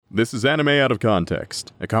This is Anime Out of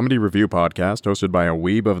Context, a comedy review podcast hosted by a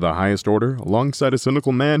weeb of the highest order, alongside a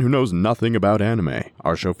cynical man who knows nothing about anime.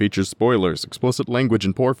 Our show features spoilers, explicit language,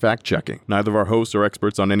 and poor fact-checking. Neither of our hosts are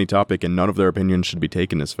experts on any topic, and none of their opinions should be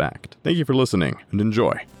taken as fact. Thank you for listening, and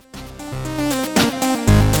enjoy.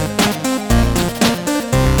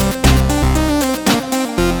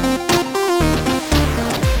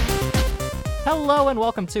 Hello and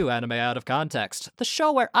welcome to Anime Out of Context, the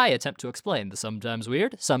show where I attempt to explain the sometimes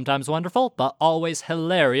weird, sometimes wonderful, but always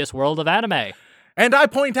hilarious world of anime. And I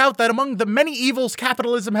point out that among the many evils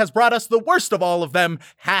capitalism has brought us, the worst of all of them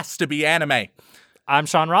has to be anime. I'm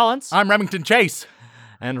Sean Rollins. I'm Remington Chase.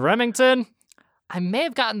 And Remington, I may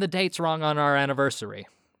have gotten the dates wrong on our anniversary.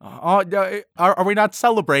 Are we not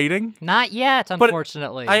celebrating? Not yet,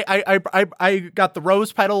 unfortunately. I got the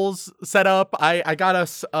rose petals set up. I got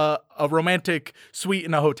us a romantic suite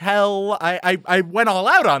in a hotel. I went all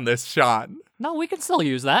out on this, Sean. No, we can still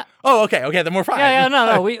use that. Oh, okay, then we're fine.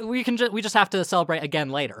 No. We just have to celebrate again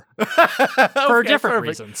later for different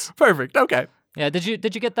reasons. Perfect. Okay. Yeah, did you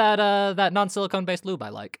get that non-silicone based lube I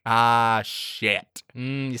like? Ah, shit.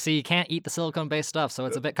 You see, you can't eat the silicone based stuff, so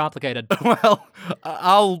it's a bit complicated. Well,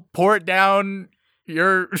 I'll pour it down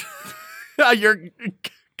your your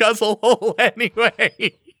guzzle hole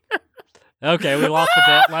anyway. Okay, we lost the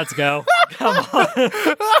bit. Let's go. Come on.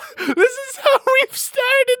 This is how we've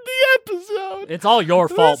started the episode. It's all your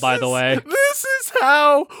fault, by the way. This is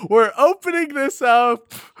how we're opening this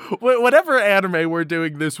up. Whatever anime we're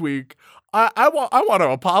doing this week, I want to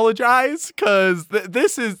apologize because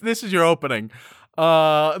this is your opening.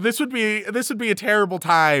 This would be a terrible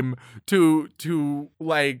time to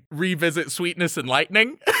like revisit Sweetness and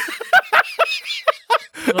Lightning.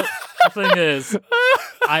 The thing is,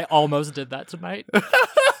 I almost did that tonight.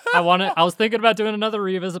 I was thinking about doing another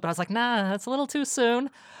revisit, but I was like, nah, that's a little too soon.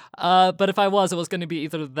 But if I was, it was going to be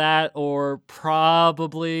either that or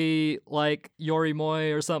probably like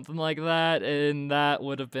Yorimoi or something like that, and that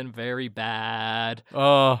would have been very bad.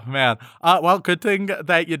 Oh man. Well, good thing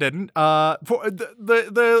that you didn't. For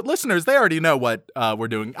the listeners, they already know what we're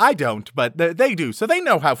doing. I don't, but they do, so they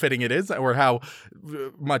know how fitting it is, or how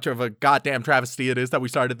much of a goddamn travesty it is that we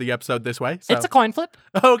started the episode this way. So. It's a coin flip.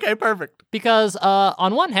 Okay, perfect. Because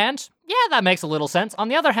on one hand, yeah, that makes a little sense. On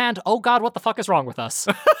the other hand, oh god, what the fuck is wrong with us?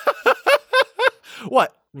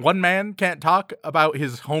 What? One man can't talk about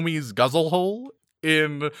his homie's guzzle hole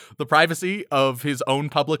in the privacy of his own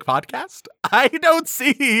public podcast? I don't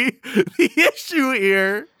see the issue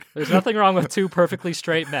here. There's nothing wrong with two perfectly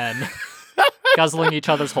straight men guzzling each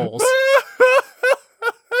other's holes.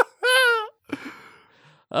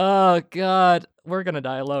 Oh god, we're gonna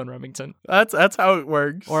die alone, Remington. That's how it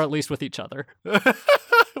works. Or at least with each other.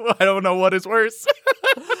 I don't know what is worse.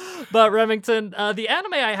 But Remington, the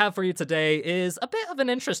anime I have for you today is a bit of an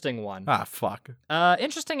interesting one. Ah, fuck.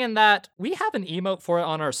 Interesting in that we have an emote for it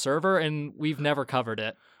on our server, and we've never covered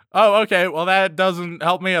it. Oh, okay. Well, that doesn't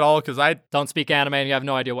help me at all, because I don't speak anime and you have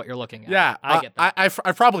no idea what you're looking at. Yeah, I get that.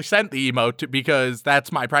 I probably sent the emote because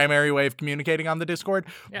that's my primary way of communicating on the Discord.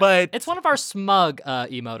 Yeah, but it's one of our smug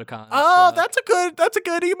emoticons. Oh, that's a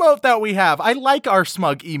good emote that we have. I like our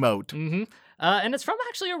smug emote. Mm-hmm. And it's from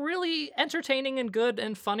actually a really entertaining and good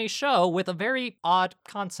and funny show with a very odd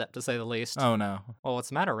concept, to say the least. Oh, no. Well, what's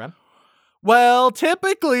the matter, Rem? Well,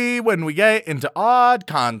 typically when we get into odd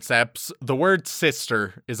concepts, the word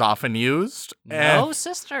sister is often used. No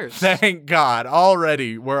sisters. Thank God.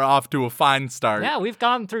 Already we're off to a fine start. Yeah, we've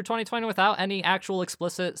gone through 2020 without any actual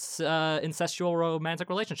explicit incestual romantic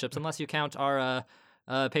relationships, unless you count our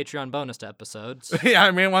Patreon bonus episodes. Yeah, I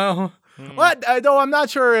mean, well, what? Though I'm not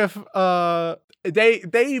sure if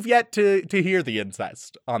they've yet to hear the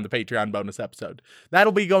incest on the Patreon bonus episode.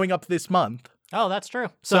 That'll be going up this month. Oh, that's true.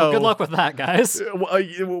 So good luck with that, guys.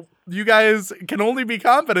 You guys can only be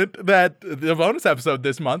confident that the bonus episode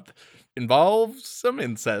this month involves some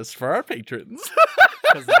incest for our patrons.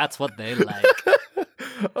 Because that's what they like.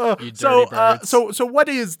 You dirty birds. So what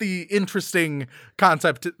is the interesting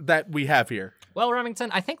concept that we have here? Well, Remington,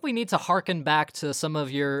 I think we need to harken back to some of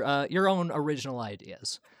your own original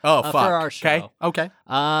ideas. Oh, fuck. For our show. Okay.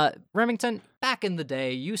 Remington, back in the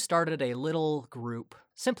day, you started a little group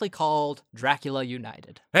simply called Dracula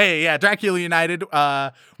United. Hey, yeah, Dracula United,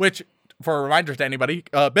 which, for a reminder to anybody,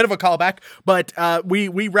 a bit of a callback, but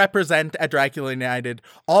we represent at Dracula United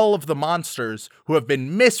all of the monsters who have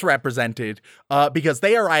been misrepresented because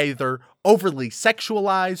they are either overly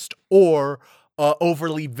sexualized or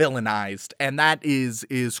overly villainized, and that is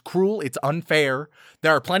cruel. It's unfair.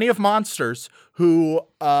 There are plenty of monsters who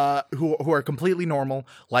are completely normal,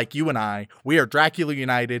 like you and I. We are Dracula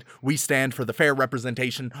United. We stand for the fair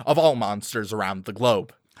representation of all monsters around the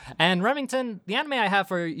globe. And Remington, the anime I have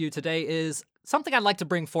for you today is something I'd like to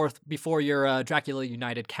bring forth before your Dracula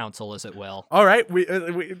United Council, as it will. All right,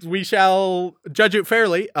 we shall judge it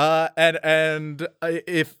fairly. And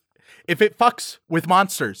if it fucks with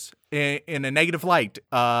monsters in a negative light,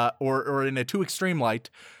 or in a too extreme light,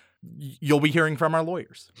 you'll be hearing from our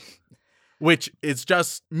lawyers. Which is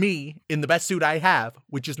just me in the best suit I have,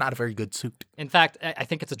 which is not a very good suit. In fact, I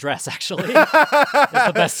think it's a dress, actually. It's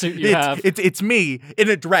the best suit you have. It's me in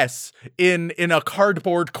a dress in a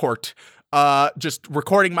cardboard court, just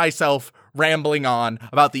recording myself rambling on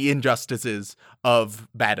about the injustices of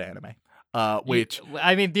bad anime. Which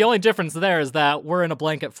I mean, the only difference there is that we're in a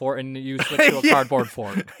blanket fort and you switch to a cardboard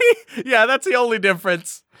fort. Yeah, that's the only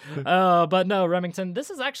difference. But no, Remington, this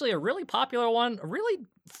is actually a really popular one, a really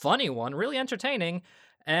funny one, really entertaining,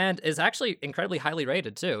 and is actually incredibly highly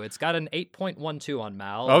rated too. It's got an 8.12 on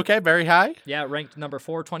Mal. Okay, very high. Yeah, ranked number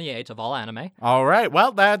 428 of all anime. All right,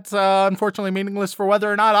 well, that's unfortunately meaningless for whether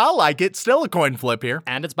or not I'll like it. Still a coin flip here.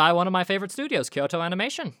 And it's by one of my favorite studios, Kyoto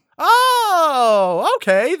Animation. Oh,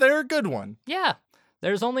 okay, they're a good one. Yeah.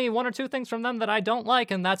 There's only one or two things from them that I don't like,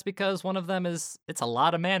 and that's because one of them is, it's a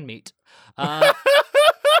lot of man meat.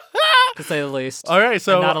 To say the least. All right,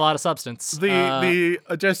 so and not a lot of substance.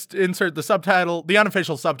 Just insert the subtitle, the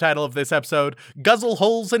unofficial subtitle of this episode: Guzzle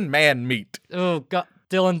Holes and Man Meat. Oh God,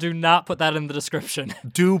 Dylan, do not put that in the description.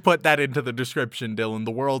 Do put that into the description, Dylan.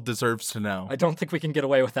 The world deserves to know. I don't think we can get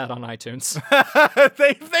away with that on iTunes.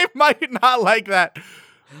 they might not like that.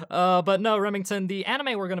 But no, Remington, the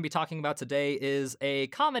anime we're going to be talking about today is a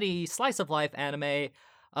comedy slice of life anime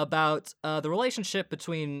about the relationship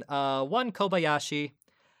between one Kobayashi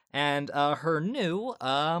and her new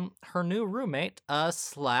roommate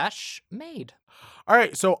slash maid. All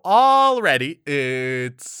right, so already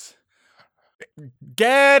it's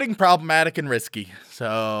getting problematic and risky.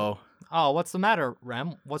 So, oh, what's the matter,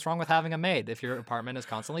 Rem? What's wrong with having a maid? If your apartment is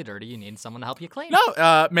constantly dirty, you need someone to help you clean.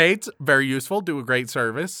 No, maids, very useful, do a great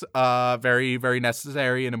service, very, very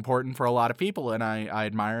necessary and important for a lot of people, and I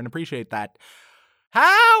admire and appreciate that.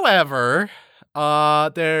 However,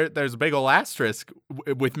 there's a big ol' asterisk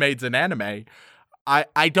with maids in anime.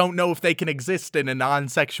 I don't know if they can exist in a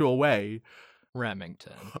non-sexual way.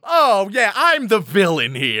 Remington. Oh yeah, I'm the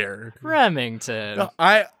villain here. Remington.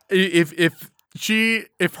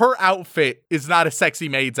 If her outfit is not a sexy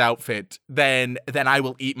maid's outfit, then I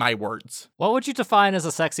will eat my words. What would you define as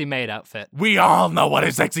a sexy maid outfit? We all know what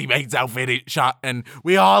a sexy maid's outfit is, and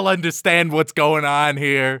we all understand what's going on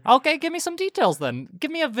here. Okay, give me some details then.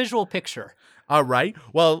 Give me a visual picture. All right.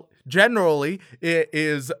 Well, generally, it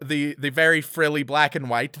is the very frilly black and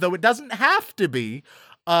white, though it doesn't have to be.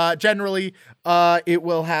 Generally, it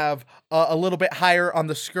will have a little bit higher on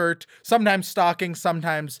the skirt, sometimes stocking,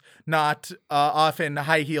 sometimes not, often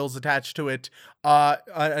high heels attached to it,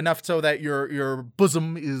 enough so that your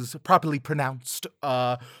bosom is properly pronounced,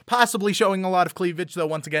 possibly showing a lot of cleavage, though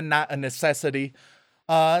once again, not a necessity.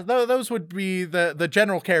 Those would be the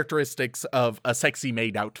general characteristics of a sexy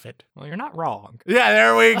maid outfit. Well, you're not wrong. Yeah,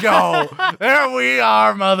 there we go. There we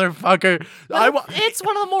are, motherfucker. It's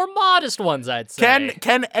one of the more modest ones, I'd say.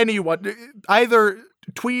 Can anyone either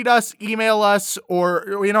tweet us, email us,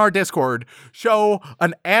 or in our Discord show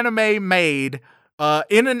an anime maid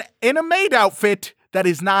in a maid outfit that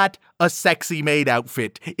is not a sexy maid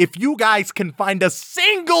outfit? If you guys can find a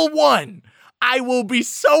single one, I will be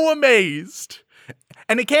so amazed.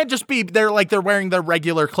 And it can't just be they're wearing their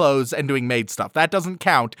regular clothes and doing maid stuff. That doesn't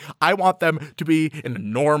count. I want them to be in a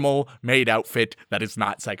normal maid outfit that is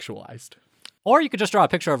not sexualized. Or you could just draw a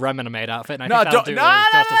picture of Rem in a maid outfit, and I think No.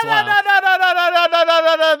 just as well. No.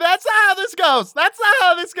 That's not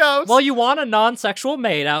how this goes. Well, you want a non-sexual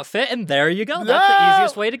maid outfit, and there you go. That's the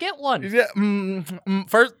easiest way to get one. Yeah,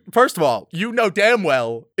 first of all, you know damn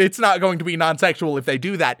well it's not going to be non-sexual if they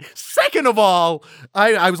do that. Second of all,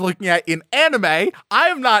 I was looking at in anime. I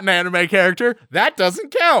am not an anime character. That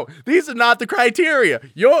doesn't count. These are not the criteria.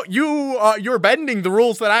 You're bending the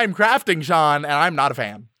rules that I'm crafting, Sean, and I'm not a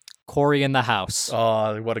fan. Corey in the house.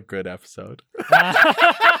 Oh, what a good episode. But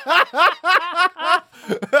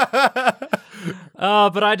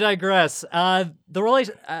I digress.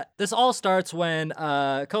 This all starts when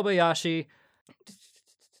Kobayashi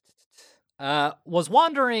was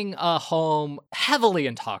wandering home heavily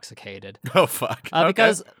intoxicated. Oh, fuck.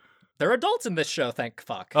 Because there are adults in this show, thank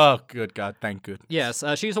fuck. Oh, good God. Thank good. Yes,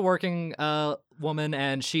 she's a working woman,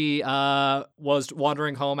 and she was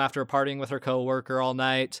wandering home after partying with her coworker all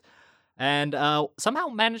night, and somehow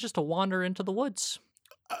manages to wander into the woods.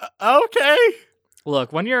 Okay.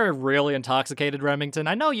 Look, when you're really intoxicated, Remington,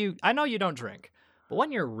 I know you don't drink, But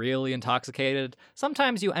when you're really intoxicated,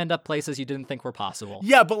 sometimes you end up places you didn't think were possible.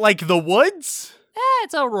 Yeah, but like the woods?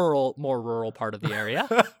 It's a more rural part of the area.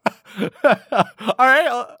 All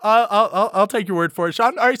right, I'll take your word for it,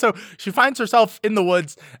 Sean. All right, so she finds herself in the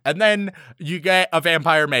woods, and then you get a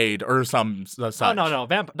vampire maid or some such. Oh, no.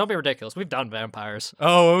 Don't be ridiculous. We've done vampires.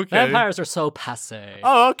 Oh, okay. Vampires are so passé.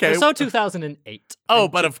 Oh, okay. They're so 2008. Oh,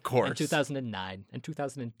 and but two- of course. And 2009, and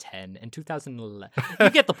 2010, and 2011. You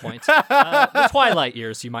get the point. The Twilight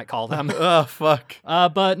years, you might call them. Oh, fuck.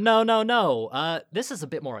 But no. This is a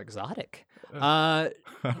bit more exotic.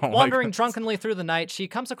 Wandering drunkenly through the night, she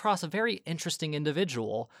comes across a very interesting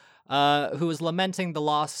individual who is lamenting the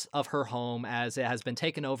loss of her home as it has been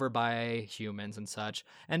taken over by humans and such,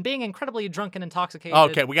 and being incredibly drunk and intoxicated.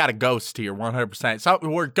 Okay, we got a ghost here, 100%. So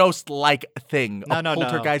we're ghost-like thing. No.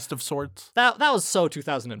 Poltergeist of sorts. That was so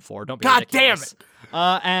 2004. Don't be God damn ridiculous.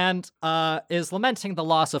 And is lamenting the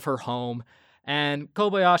loss of her home, and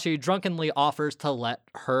Kobayashi drunkenly offers to let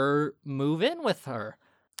her move in with her.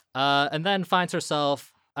 And then finds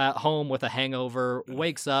herself at home with a hangover,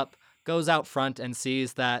 wakes up, goes out front, and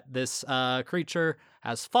sees that this creature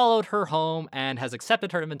has followed her home and has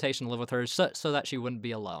accepted her invitation to live with her so that she wouldn't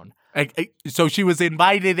be alone. So she was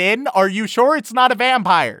invited in? Are you sure it's not a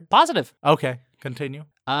vampire? Positive. Okay, continue.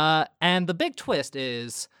 And the big twist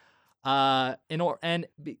is, because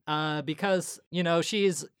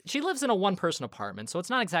she lives in a one-person apartment, so it's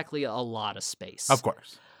not exactly a lot of space. Of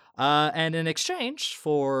course. And in exchange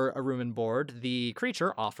for a room and board, the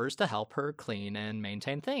creature offers to help her clean and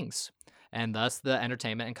maintain things. And thus, the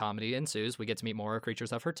entertainment and comedy ensues. We get to meet more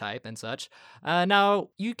creatures of her type and such. Now,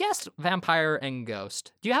 you guessed vampire and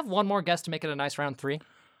ghost. Do you have one more guess to make it a nice round 3?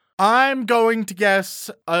 I'm going to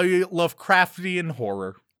guess a Lovecraftian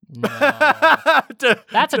horror. No.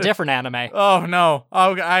 That's a different anime. Oh, no.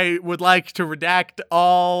 I would like to redact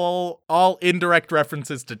all indirect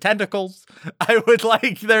references to tentacles. I would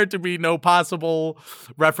like there to be no possible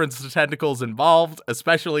reference to tentacles involved,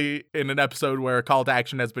 especially in an episode where a call to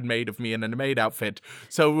action has been made of me in a maid outfit.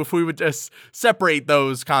 So if we would just separate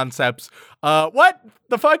those concepts. What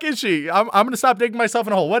the fuck is she? I'm going to stop digging myself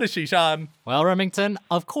in a hole. What is she, Sean? Well, Remington,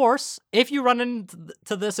 of course, if you run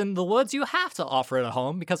into this in the woods, you have to offer it a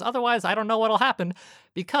home, because otherwise I don't know what'll happen,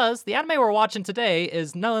 because the anime we're watching today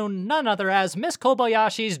is known none other as Miss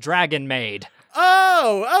Kobayashi's Dragon Maid.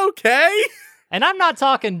 Oh, okay. And I'm not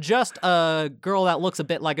talking just a girl that looks a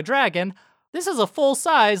bit like a dragon. This is a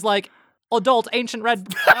full-size, adult ancient red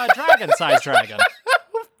dragon-sized dragon.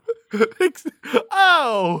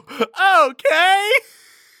 Oh, okay.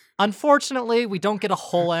 Unfortunately, we don't get a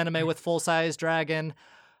whole anime with full-size dragon.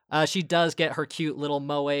 She does get her cute little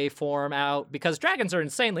moe form out, because dragons are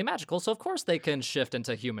insanely magical, so of course they can shift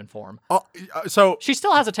into human form. So She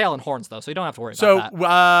still has a tail and horns, though, so you don't have to worry about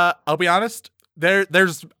that. I'll be honest.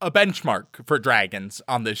 There's a benchmark for dragons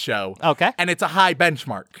on this show. Okay. And it's a high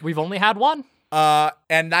benchmark. We've only had one.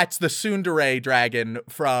 And that's the Tsundere dragon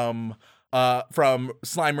from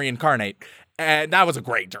Slime Reincarnate. And that was a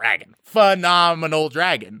great dragon. Phenomenal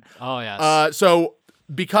dragon. Oh, yes. So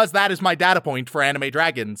because that is my data point for anime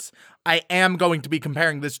dragons, I am going to be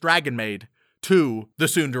comparing this Dragon Maid to the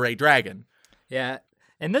Tsundere dragon. Yeah.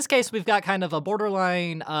 In this case, we've got kind of a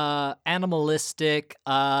borderline animalistic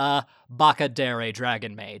Bakadere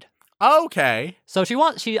dragon maid. Okay. So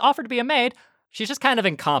she offered to be a maid. She's just kind of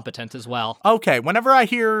incompetent as well. Okay, whenever I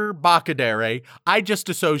hear Bakadere, I just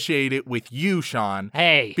associate it with you, Sean.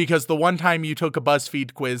 Hey. Because the one time you took a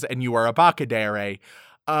BuzzFeed quiz and you are a Bakadere,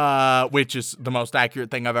 which is the most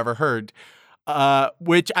accurate thing I've ever heard,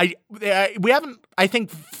 which we haven't, I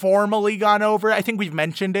think, formally gone over. I think we've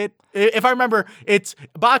mentioned it. If I remember, it's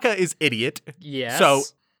Baka is idiot. Yes. So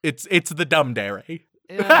it's the dumb dere. You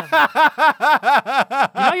know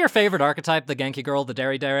your favorite archetype, the Genki girl, the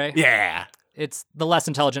Dere Dere? Yeah. It's the less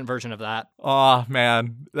intelligent version of that. Oh,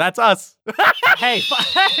 man. That's us. Hey, swear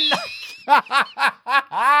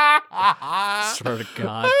to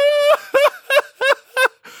God.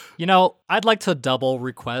 You know, I'd like to double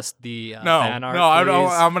request the fan art. I don't.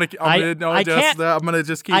 please. I'm gonna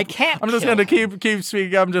just keep. I can't I'm just kill gonna keep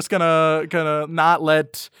speaking. I'm just gonna not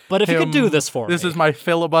let. But if you could do this for me. This is my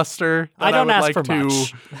filibuster. That I don't would ask like for to,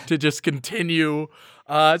 much. to just continue.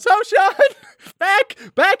 So Sean, back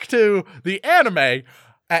to the anime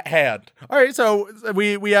at hand. All right, so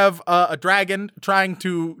we have a dragon trying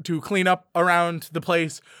to clean up around the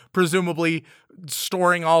place, presumably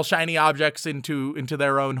storing all shiny objects into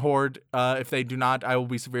their own hoard. If they do not, I will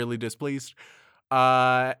be severely displeased.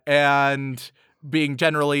 And being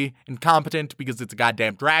generally incompetent because it's a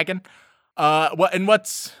goddamn dragon.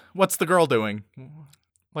 What's the girl doing?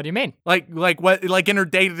 What do you mean? Like what? Like in her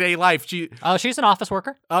day-to-day life, Oh, she's an office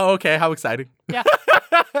worker. Oh, okay. How exciting. Yeah.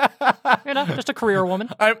 Just a career woman.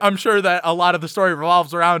 I'm sure that a lot of the story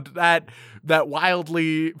revolves around that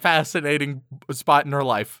wildly fascinating spot in her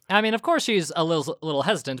life. I mean, of course, she's a little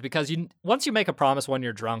hesitant because once you make a promise when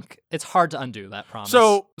you're drunk, it's hard to undo that promise.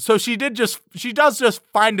 So she does just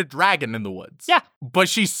find a dragon in the woods. Yeah. But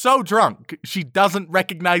she's so drunk, she doesn't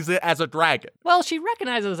recognize it as a dragon. Well, she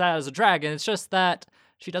recognizes that as a dragon. It's just that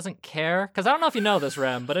she doesn't care. Because I don't know if you know this,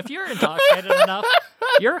 Rem, but if you're intoxicated enough,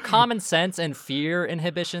 your common sense and fear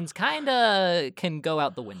inhibitions kind of can go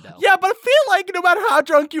out the window. Yeah, but I feel like no matter how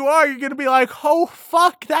drunk you are, you're going to be like, oh,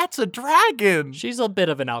 fuck, that's a dragon. She's a bit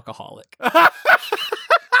of an alcoholic.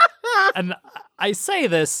 And I say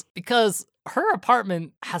this because her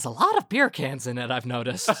apartment has a lot of beer cans in it, I've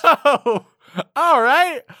noticed. Oh, all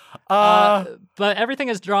right. But everything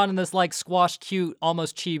is drawn in this like squash cute,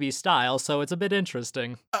 almost chibi style, so it's a bit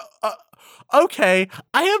interesting. Okay,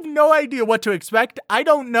 I have no idea what to expect. I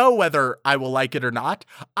don't know whether I will like it or not.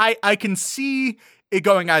 I can see it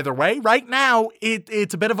going either way. Right now,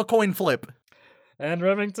 it's a bit of a coin flip. And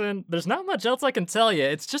Remington, there's not much else I can tell you.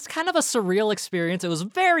 It's just kind of a surreal experience. It was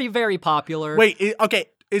very, very popular. Wait, okay.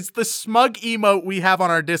 Is the smug emote we have on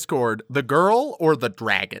our Discord the girl or the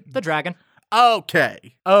dragon? The dragon.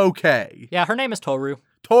 Okay. Yeah, her name is Toru.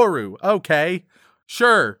 Toru, okay.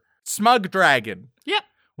 Sure. Smug dragon. Yep.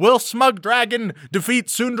 Will Smug Dragon defeat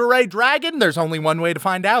Tsundere Dragon? There's only one way to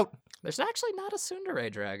find out. There's actually not a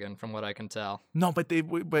tsundere dragon, from what I can tell. No, but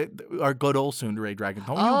our good old Tsundere Dragon.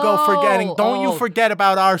 Don't you forget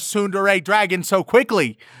about our Tsundere Dragon so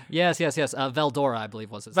quickly. Yes. Veldora, I believe,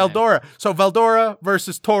 was his name. Veldora. So Veldora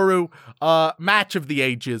versus Toru, match of the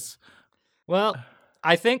ages. Well,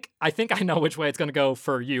 I think I know which way it's going to go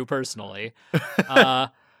for you personally.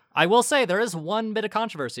 I will say there is one bit of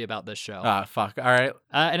controversy about this show. Fuck. All right.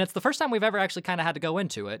 And it's the first time we've ever actually kind of had to go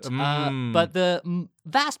into it. But the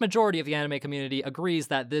vast majority of the anime community agrees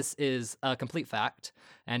that this is a complete fact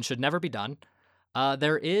and should never be done.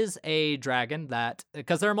 There is a dragon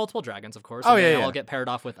because there are multiple dragons, of course. They all get paired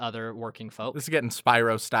off with other working folk. This is getting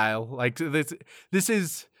Spyro style. Like this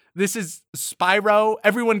is Spyro.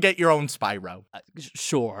 Everyone get your own Spyro.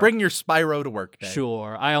 Sure. Bring your Spyro to work day.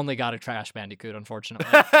 Sure. I only got a Crash Bandicoot, unfortunately.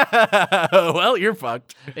 Well, you're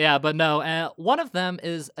fucked. Yeah, but no. One of them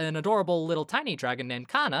is an adorable little tiny dragon named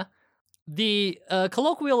Kana. The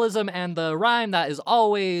colloquialism and the rhyme that is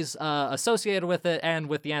always associated with it and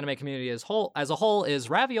with the anime community as a whole is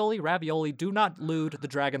ravioli, ravioli, do not lewd the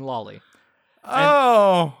dragon lolly.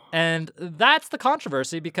 And that's the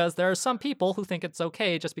controversy because there are some people who think it's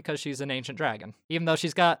okay just because she's an ancient dragon, even though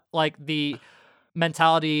she's got like the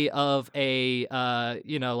mentality of a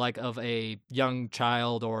of a young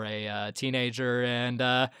child or a teenager,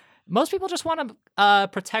 and most people just want to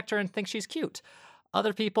protect her and think she's cute.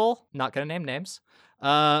 Other people, not gonna name names,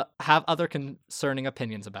 have other concerning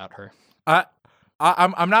opinions about her.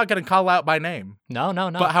 I'm not going to call out by name. No.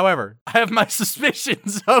 But however, I have my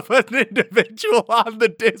suspicions of an individual on the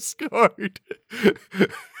Discord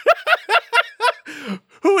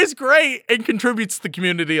who is great and contributes to the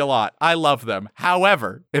community a lot. I love them.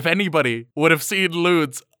 However, if anybody would have seen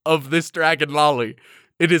lewds of this dragon lolly,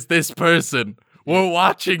 it is this person. We're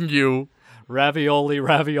watching you. Ravioli,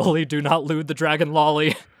 ravioli, do not lewd the dragon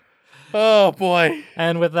lolly. Oh, boy.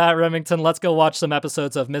 And with that, Remington, let's go watch some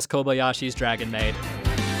episodes of Miss Kobayashi's Dragon Maid.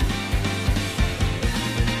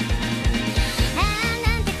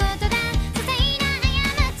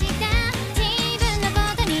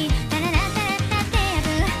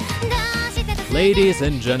 Ladies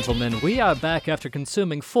and gentlemen, we are back after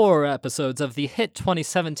consuming 4 episodes of the hit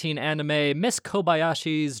 2017 anime Miss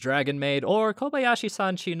Kobayashi's Dragon Maid, or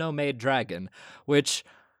Kobayashi-san no Maid Dragon, which...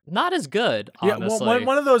 not as good, honestly. Yeah,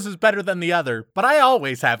 one of those is better than the other, but I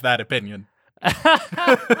always have that opinion.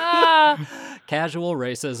 Casual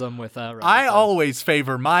racism with I always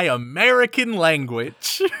favor my American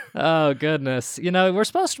language. Oh, goodness. You know, we're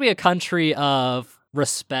supposed to be a country of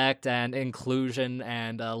respect and inclusion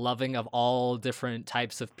and loving of all different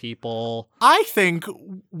types of people. I think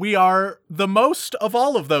we are the most of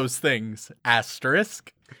all of those things,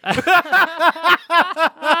 asterisk.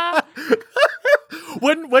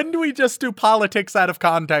 When do we just do politics out of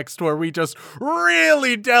context where we just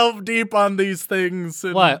really delve deep on these things?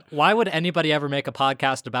 What? Why would anybody ever make a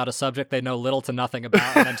podcast about a subject they know little to nothing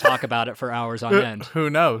about and then talk about it for hours on end? Who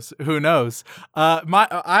knows?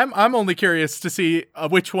 I'm only curious to see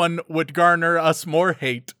which one would garner us more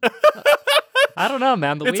hate. I don't know,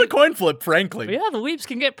 man. It's a coin flip, frankly. Yeah, the weeps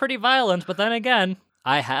can get pretty violent, but then again,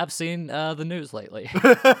 I have seen the news lately.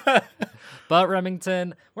 But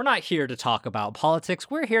Remington, we're not here to talk about politics.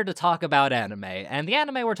 We're here to talk about anime. And the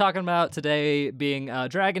anime we're talking about today, being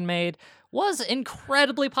Dragon Maid, was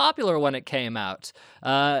incredibly popular when it came out.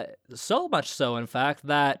 So much so, in fact,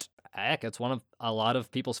 that heck, it's one of a lot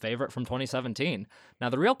of people's favorite from 2017. Now,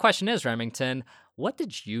 the real question is, Remington, what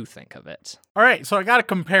did you think of it? All right, so I got a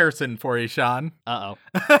comparison for you, Sean. Uh-oh.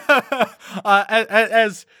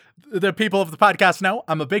 As the people of the podcast know,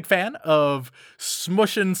 I'm a big fan of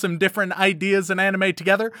smushing some different ideas in anime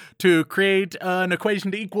together to create an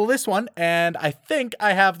equation to equal this one, and I think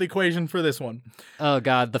I have the equation for this one. Oh,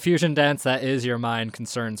 God, the fusion dance that is your mind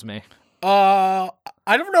concerns me. I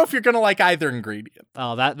don't know if you're gonna like either ingredient.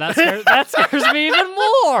 Oh, that scares me even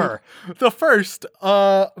more. The first,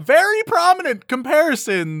 very prominent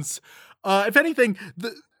comparisons. If anything,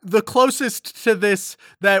 the closest to this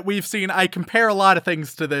that we've seen, I compare a lot of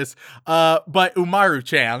things to this, but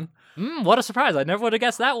Umaru-chan. What a surprise. I never would have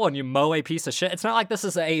guessed that one, you moe piece of shit. It's not like this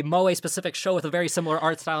is a moe-specific show with a very similar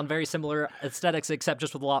art style and very similar aesthetics, except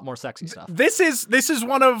just with a lot more sexy stuff. This is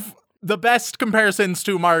one of the best comparisons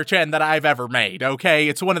to Umaru-chan that I've ever made, okay?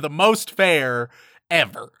 It's one of the most fair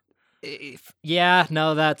ever. Yeah,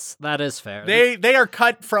 no, that is fair. They are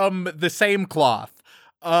cut from the same cloth.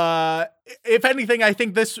 If anything, I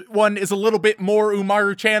think this one is a little bit more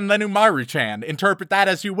Umaru-chan than Umaru-chan. Interpret that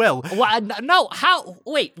as you will. No, how?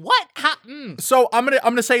 Wait, what? How? So I'm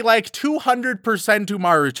gonna say like 200%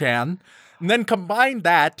 Umaru-chan, and then combine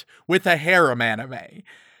that with a harem anime.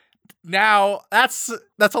 Now, that's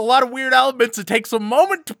a lot of weird elements. It takes a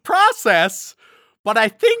moment to process, but I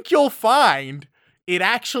think you'll find it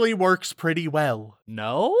actually works pretty well.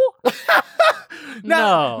 No?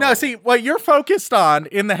 No, see, what you're focused on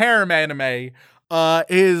in the harem anime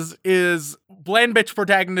is bland bitch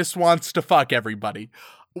protagonist wants to fuck everybody,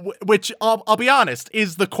 which, I'll be honest,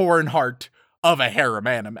 is the core and heart of a harem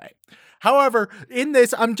anime. However, in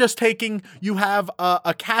this, I'm just taking, you have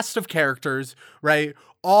a cast of characters, right?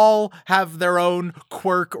 All have their own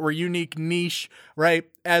quirk or unique niche, right?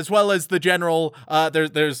 As well as the general,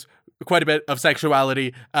 there's quite a bit of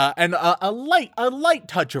sexuality, and a light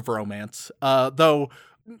touch of romance. Though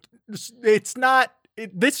it's not,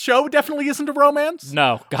 this show definitely isn't a romance.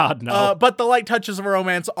 No, God, no. But the light touches of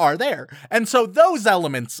romance are there. And so those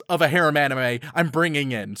elements of a harem anime I'm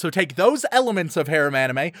bringing in. So take those elements of harem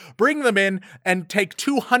anime, bring them in, and take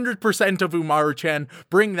 200% of Umaru-chan,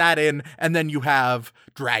 bring that in, and then you have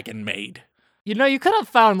Dragon Maid. You know, you could have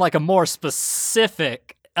found like a more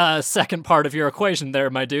specific second part of your equation there,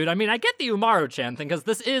 my dude. I mean, I get the Umaru-chan thing, because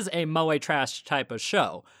this is a moe trash type of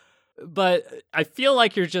show. But I feel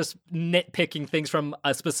like you're just nitpicking things from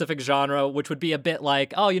a specific genre, which would be a bit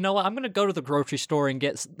like, oh, you know what? I'm going to go to the grocery store and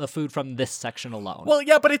get the food from this section alone. Well,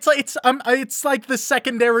 yeah, but it's like the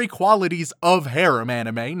secondary qualities of harem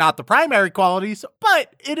anime, not the primary qualities,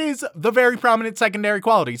 but it is the very prominent secondary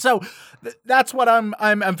quality. So that's what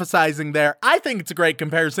I'm emphasizing there. I think it's a great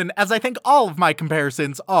comparison, as I think all of my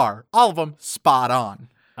comparisons are. All of them spot on.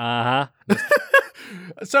 Uh-huh.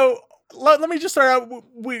 So let me just start out.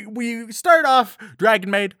 We start off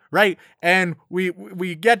Dragon Maid, right? And we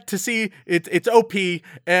get to see it's OP,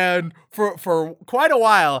 and for quite a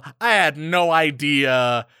while I had no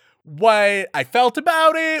idea what I felt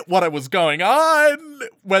about it, what was going on,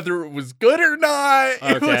 whether it was good or not.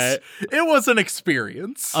 Okay. It was an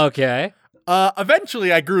experience. Okay.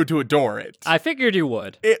 Eventually I grew to adore it. I figured you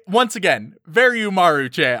would. Once again, very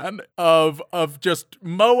Umaru-chan of just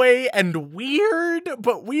moe and weird,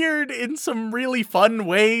 but weird in some really fun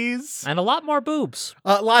ways. And a lot more boobs.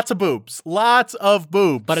 Lots of boobs. Lots of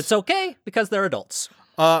boobs. But it's okay, because they're adults.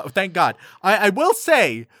 Thank God. I will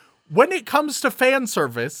say, when it comes to fan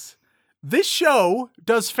service, this show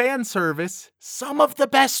does fan service some of the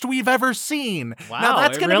best we've ever seen. Wow, now,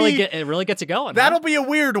 that's it gonna really be, it really gets you going. That'll be a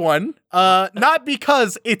weird one. Not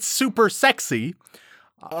because it's super sexy.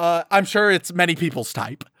 I'm sure it's many people's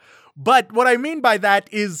type. But what I mean by that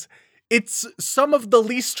is it's some of the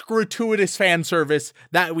least gratuitous fan service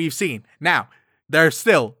that we've seen. Now, there's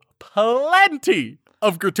still plenty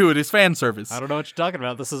of gratuitous fan service. I don't know what you're talking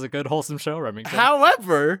about. This is a good, wholesome show, Remington.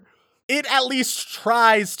 However, it at least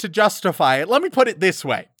tries to justify it. Let me put it this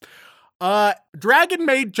way. Dragon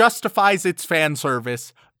Maid justifies its fan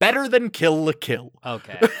service better than Kill la Kill.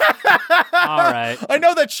 Okay. All right. I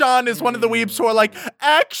know that Sean is one of the weebs who are like,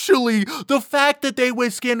 actually, the fact that they wear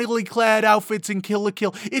scantily clad outfits in Kill la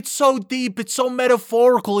Kill, it's so deep, it's so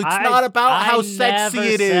metaphorical, it's not about how sexy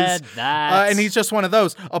it is. And he's just one of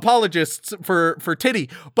those apologists for titty,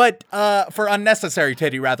 but for unnecessary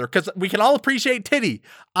titty, rather, because we can all appreciate titty.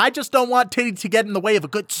 I just don't want titty to get in the way of a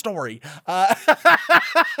good story. But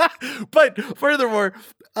furthermore,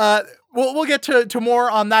 we'll get to more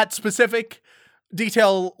on that specific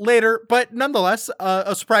detail later, but nonetheless,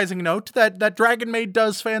 a surprising note that Dragon Maid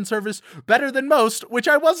does fan service better than most, which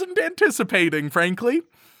I wasn't anticipating, frankly.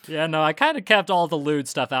 Yeah, no, I kind of kept all the lewd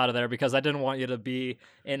stuff out of there because I didn't want you to be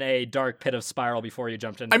in a dark pit of spiral before you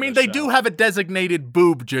jumped into I mean, the they show. do have a designated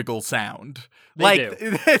boob jiggle sound. They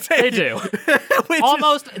do. They do.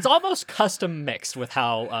 It's almost custom mixed with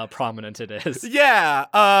how prominent it is. Yeah,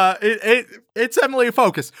 it's definitely a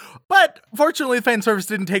focus. But fortunately, the fan service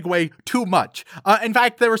didn't take away too much. In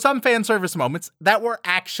fact, there were some fan service moments that were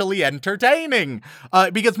actually entertaining.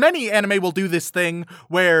 Because many anime will do this thing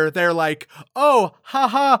where they're like, oh,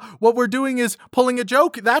 haha, what we're doing is pulling a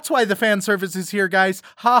joke. That's why the fan service is here, guys.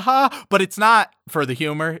 Haha. But it's not for the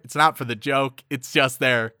humor. It's not for the joke. It's just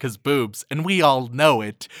there because boobs. And we all know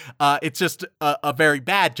it. It's just a very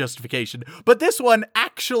bad justification. But this one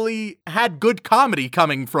actually had good comedy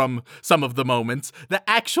coming from some of the moments that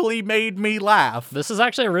actually made me laugh. This is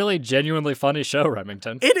actually a really genuinely funny show,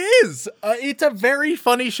 Remington. It is. It's a very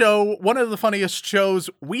funny show. One of the funniest shows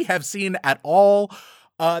we have seen at all.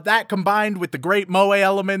 That combined with the great moe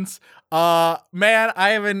elements, man, I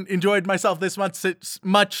haven't enjoyed myself this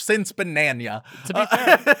much since Banana. To be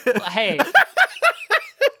fair, hey,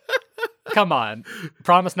 come on,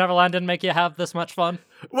 Promise Neverland didn't make you have this much fun?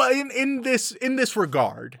 Well, in this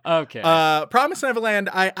regard, okay. Promise Neverland,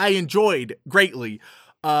 I enjoyed greatly.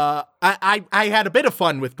 I had a bit of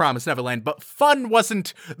fun with Promise Neverland, but fun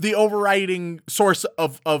wasn't the overriding source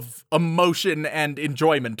of emotion and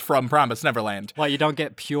enjoyment from Promise Neverland. Why, you don't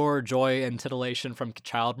get pure joy and titillation from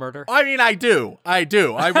child murder? I mean, I do. I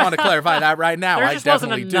want to clarify that right now. There I just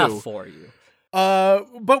definitely wasn't enough do. for you.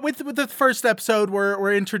 But with the first episode,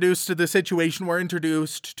 we're introduced to the situation, we're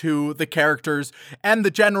introduced to the characters and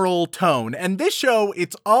the general tone. And this show,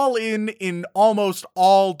 it's all in almost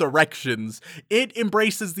all directions. It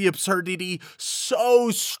embraces the absurdity so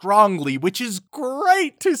strongly, which is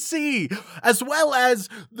great to see, as well as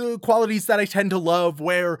the qualities that I tend to love,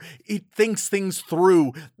 where it thinks things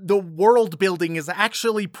through. The world building is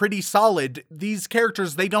actually pretty solid. These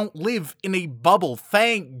characters, they don't live in a bubble,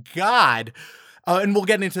 thank God. And we'll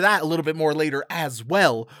get into that a little bit more later as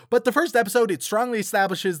well. But the first episode, it strongly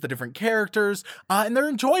establishes the different characters, and they're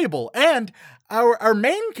enjoyable. And our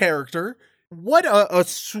main character, what a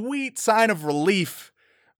sweet sign of relief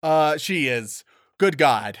she is. Good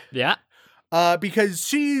God. Yeah. Because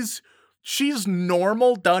she's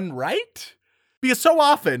normal done right. Because so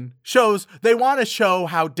often, shows, they want to show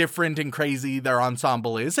how different and crazy their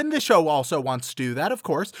ensemble is. And this show also wants to do that, of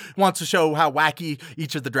course. It wants to show how wacky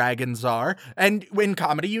each of the dragons are. And in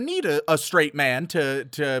comedy, you need a straight man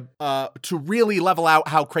to really level out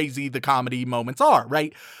how crazy the comedy moments are,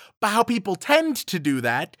 right? But how people tend to do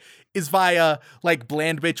that is via, like,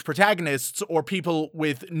 bland bitch protagonists or people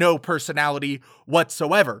with no personality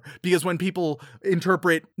whatsoever. Because when people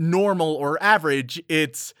interpret normal or average,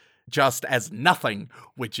 it's just as nothing,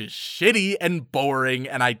 which is shitty and boring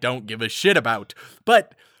and I don't give a shit about.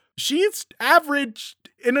 But she's average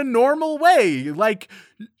in a normal way. Like,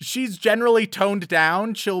 she's generally toned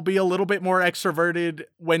down. She'll be a little bit more extroverted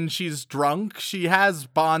when she's drunk. She has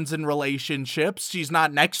bonds and relationships. She's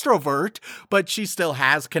not an extrovert, but she still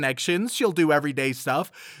has connections. She'll do everyday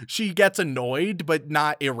stuff. She gets annoyed, but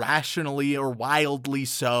not irrationally or wildly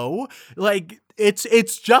so. Like,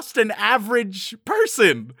 it's just an average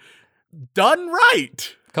person done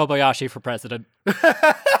right. Kobayashi for president.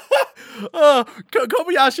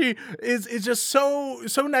 Kobayashi is just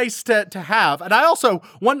so nice to have. And I also,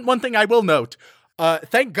 one thing I will note,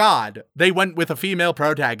 thank God they went with a female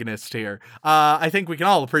protagonist here. I think we can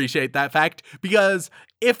all appreciate that fact, because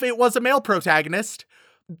if it was a male protagonist,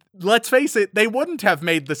 let's face it, they wouldn't have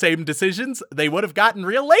made the same decisions. They would have gotten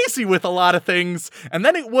real lazy with a lot of things, and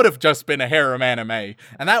then it would have just been a harem anime,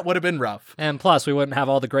 and that would have been rough. And plus, we wouldn't have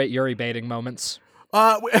all the great Yuri baiting moments.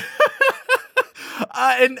 And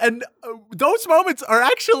those moments are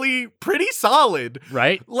actually pretty solid.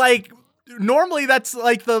 Right? Like, normally that's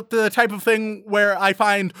like the type of thing where I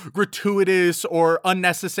find gratuitous or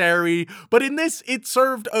unnecessary, but in this, it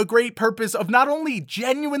served a great purpose of not only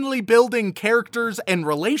genuinely building characters and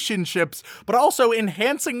relationships, but also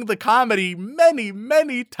enhancing the comedy many,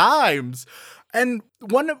 many times. And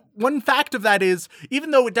one fact of that is,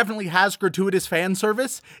 even though it definitely has gratuitous fan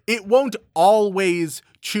service, it won't always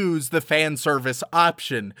choose the fan service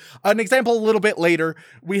option. An example a little bit later,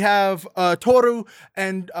 we have Toru,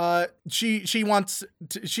 and she talks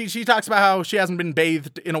about how she hasn't been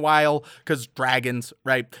bathed in a while because dragons,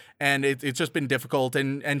 right? And it's just been difficult,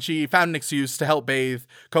 and she found an excuse to help bathe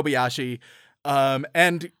Kobayashi.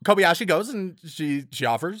 And Kobayashi goes and she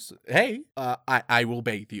offers, hey, I will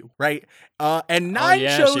bathe you, right? And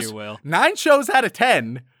she will. 9 shows out of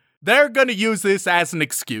 10, they're going to use this as an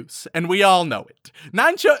excuse, and we all know it.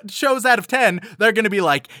 9 shows out of 10, they're going to be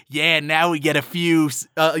like, yeah, now we get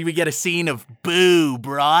a scene of boob,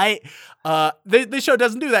 right? This show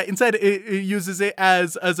doesn't do that. Instead, it uses it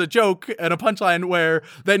as a joke and a punchline where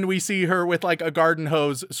then we see her with like a garden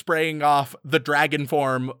hose spraying off the dragon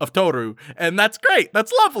form of Toru. And that's great.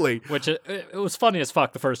 That's lovely. Which it was funny as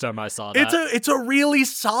fuck the first time I saw that. It's a really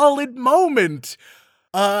solid moment.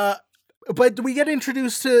 But we get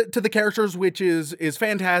introduced to the characters, which is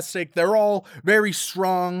fantastic. They're all very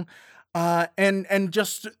strong. And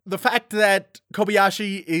just the fact that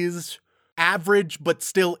Kobayashi is average but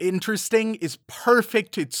still interesting is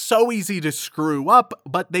perfect. It's so easy to screw up,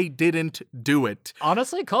 but they didn't do it.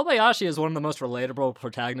 Honestly, Kobayashi is one of the most relatable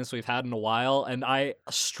protagonists we've had in a while, and I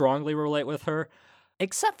strongly relate with her,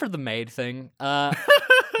 except for the maid thing. The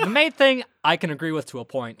maid thing I can agree with to a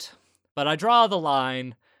point, but I draw the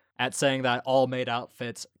line at saying that all maid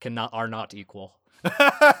outfits are not equal.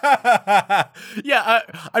 Yeah,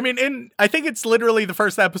 I mean, I think it's literally the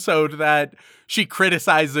first episode that she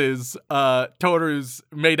criticizes Toru's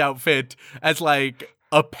maid outfit as like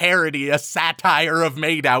a parody, a satire of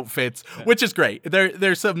maid outfits, which is great.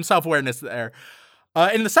 There's some self-awareness there.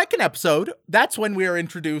 In the second episode, that's when we are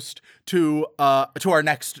introduced to our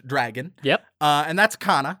next dragon. Yep. And that's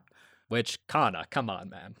Kana. Which, Kana, come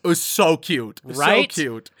on, man. It was so cute. Right? So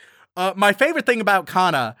cute. My favorite thing about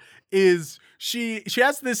Kana is she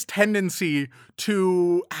has this tendency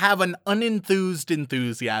to have an unenthused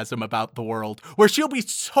enthusiasm about the world, where she'll be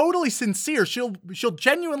totally sincere. She'll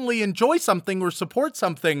genuinely enjoy something or support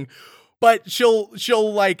something, but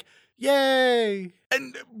she'll like, yay.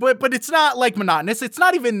 But it's not like monotonous. It's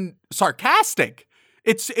not even sarcastic.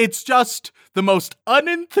 It's just the most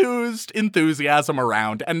unenthused enthusiasm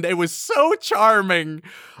around, and it was so charming.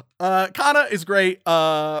 Kana is great.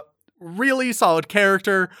 Really solid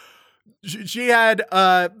character. She had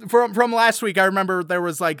from last week. I remember there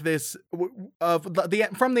was like this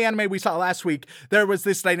from the anime we saw last week. There was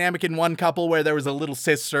this dynamic in one couple where there was a little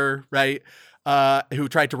sister, right? Who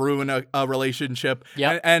tried to ruin a relationship.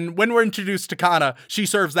 Yep. And when we're introduced to Kana, she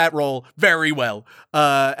serves that role very well,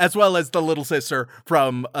 as well as the little sister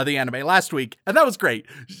from the anime last week. And that was great.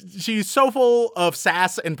 She's so full of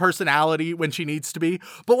sass and personality when she needs to be.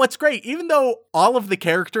 But what's great, even though all of the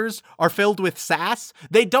characters are filled with sass,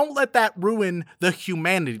 they don't let that ruin the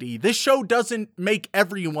humanity. This show doesn't make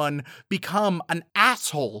everyone become an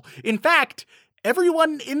asshole. In fact,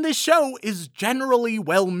 everyone in this show is generally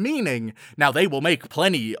well-meaning. Now, they will make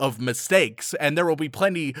plenty of mistakes, and there will be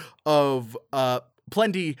plenty of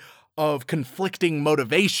conflicting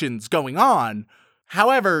motivations going on.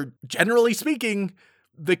 However, generally speaking,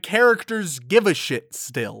 the characters give a shit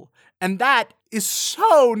still. And that is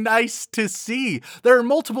so nice to see. There are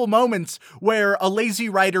multiple moments where a lazy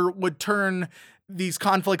writer would turn these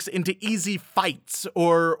conflicts into easy fights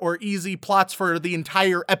or easy plots for the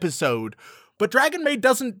entire episode. But Dragon Maid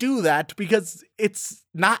doesn't do that because it's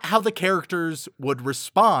not how the characters would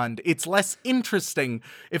respond. It's less interesting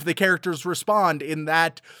if the characters respond in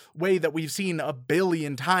that way that we've seen a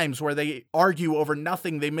billion times, where they argue over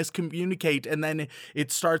nothing, they miscommunicate, and then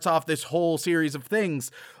it starts off this whole series of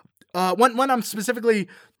things. One I'm specifically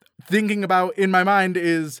thinking about in my mind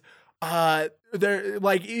is there,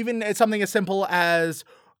 like, even something as simple as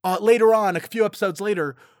later on, a few episodes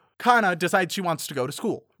later, Kana decides she wants to go to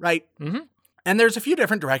school, right? Mm-hmm. And there's a few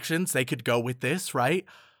different directions they could go with this, right?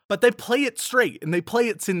 But they play it straight and they play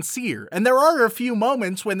it sincere. And there are a few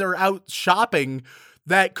moments when they're out shopping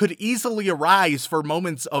that could easily arise for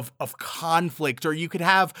moments of conflict, or you could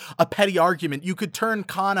have a petty argument. You could turn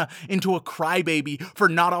Kana into a crybaby for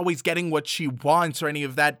not always getting what she wants or any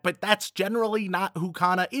of that, but that's generally not who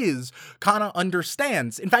Kana is. Kana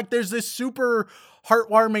understands. In fact, there's this super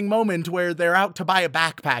heartwarming moment where they're out to buy a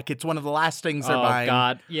backpack. It's one of the last things they're buying. Oh,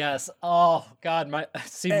 God. Yes. Oh, God.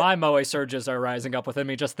 My Moe surges are rising up within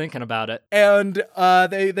me just thinking about it. And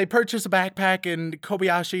they purchase a backpack, and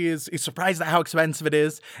Kobayashi is surprised at how expensive it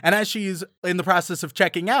is. And as she's in the process of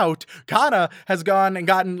checking out, Kana has gone and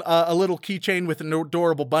gotten a little keychain with an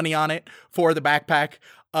adorable bunny on it for the backpack.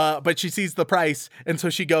 But she sees the price, and so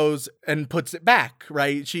she goes and puts it back,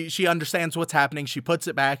 right? She understands what's happening. She puts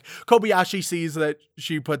it back. Kobayashi sees that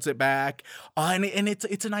she puts it back. And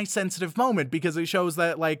it's a nice sensitive moment because it shows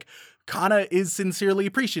that, like, Kana is sincerely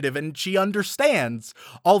appreciative and she understands.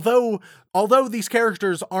 Although these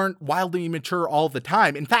characters aren't wildly mature all the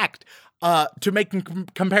time. In fact, to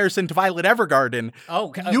make comparison to Violet Evergarden,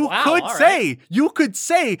 Oh, you wow, could all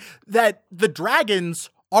say that the dragons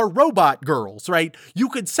are robot girls, right? You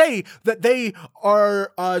could say that they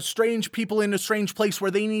are strange people in a strange place where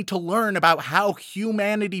they need to learn about how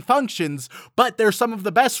humanity functions, but they're some of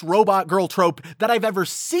the best robot girl trope that I've ever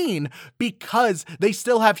seen because they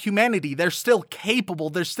still have humanity. They're still capable.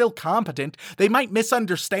 They're still competent. They might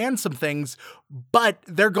misunderstand some things, but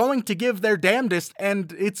they're going to give their damnedest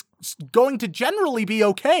and it's going to generally be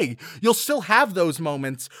okay. You'll still have those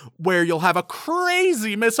moments where you'll have a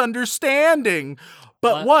crazy misunderstanding.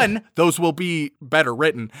 But one, those will be better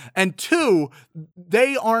written. And two,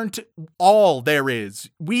 they aren't all there is.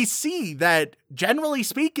 We see that, generally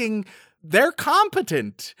speaking, they're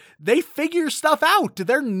competent. They figure stuff out.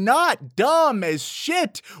 They're not dumb as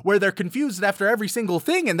shit where they're confused after every single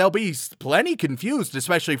thing, and they'll be plenty confused,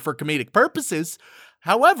 especially for comedic purposes.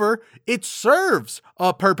 However, it serves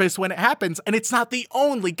a purpose when it happens, and it's not the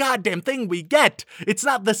only goddamn thing we get. It's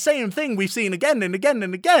not the same thing we've seen again and again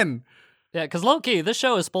and again. Yeah, because low-key, this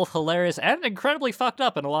show is both hilarious and incredibly fucked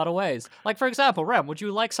up in a lot of ways. Like, for example, Rem, would you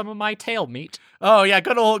like some of my tail meat? Oh yeah,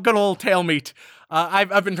 good old tail meat.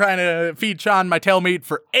 I've been trying to feed Sean my tail meat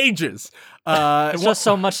for ages. It's just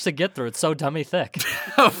so much to get through. It's so dummy thick.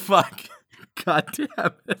 Oh fuck! God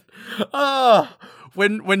damn it! Oh,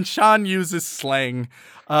 when Sean uses slang,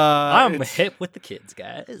 I'm hip with the kids,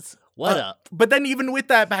 guys. What up? But then even with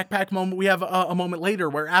that backpack moment, we have a moment later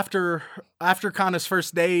where after Kana's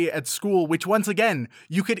first day at school, which once again,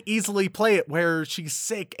 you could easily play it where she's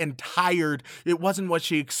sick and tired. It wasn't what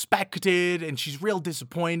she expected and she's real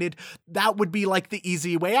disappointed. That would be like the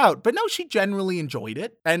easy way out. But no, she generally enjoyed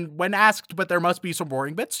it. And when asked, but there must be some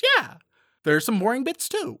boring bits, yeah. There's some boring bits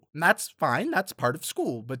too, and that's fine. That's part of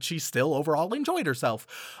school, but she still overall enjoyed herself.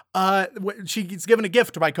 She's given a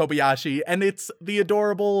gift by Kobayashi, and it's the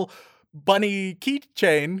adorable bunny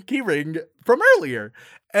keyring from earlier.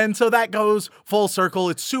 And so that goes full circle.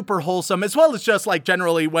 It's super wholesome, as well as just like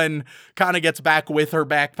generally when Kana gets back with her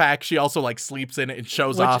backpack, she also like sleeps in it and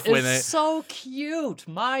shows off with it. So cute.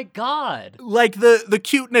 My God. Like the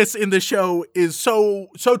cuteness in the show is so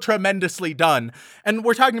tremendously done. And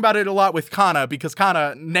we're talking about it a lot with Kana because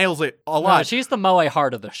Kana nails it a lot. No, she's the moe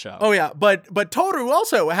heart of the show. Oh yeah, but Toru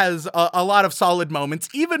also has a lot of solid moments.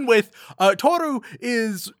 Even with Toru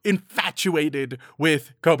is infatuated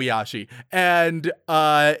with Kobayashi and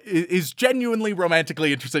is genuinely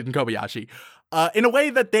romantically interested in Kobayashi in a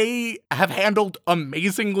way that they have handled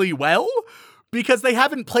amazingly well. Because they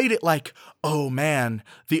haven't played it like, oh man,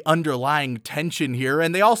 the underlying tension here.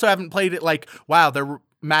 And they also haven't played it like, wow, they're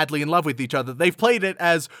madly in love with each other. They've played it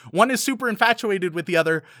as one is super infatuated with the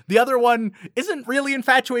other one isn't really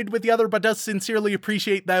infatuated with the other, but does sincerely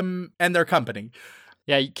appreciate them and their company.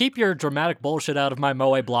 Yeah, you keep your dramatic bullshit out of my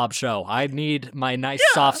Moe Blob show. I need my nice,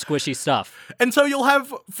 soft, squishy stuff. And so you'll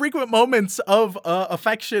have frequent moments of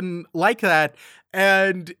affection like that,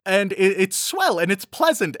 and it's swell, and it's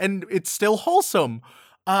pleasant, and it's still wholesome.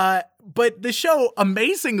 But the show,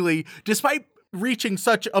 amazingly, despite reaching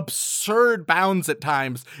such absurd bounds at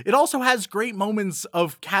times, it also has great moments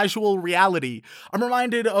of casual reality. I'm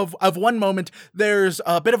reminded of one moment. There's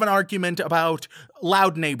a bit of an argument about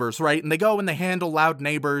loud neighbors, right? And they go and they handle loud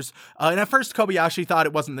neighbors. And at first Kobayashi thought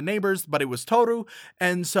it wasn't the neighbors, but it was Toru.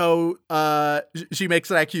 And so she makes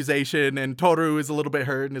an accusation and Toru is a little bit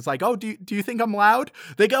hurt and is like, oh, do you think I'm loud?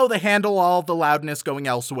 They handle all the loudness going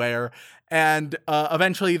elsewhere. And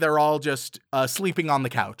eventually they're all just sleeping on the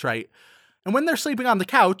couch, right? And when they're sleeping on the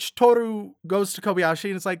couch, Toru goes to Kobayashi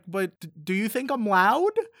and it's like, but do you think I'm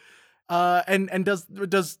loud? And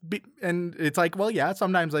it's like, well, yeah,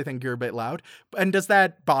 sometimes I think you're a bit loud. And does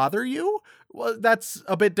that bother you? Well, that's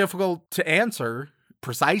a bit difficult to answer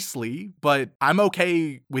precisely, but I'm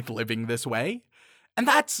okay with living this way. And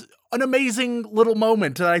that's an amazing little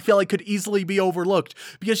moment that I feel like could easily be overlooked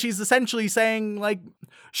because she's essentially saying, like,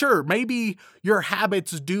 sure, maybe your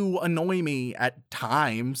habits do annoy me at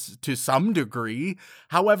times to some degree.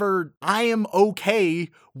 However, I am okay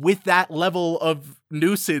with that level of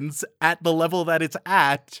nuisance at the level that it's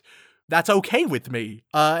at. That's okay with me.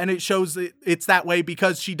 And it shows it's that way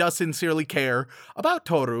because she does sincerely care about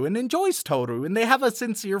Toru and enjoys Toru, and they have a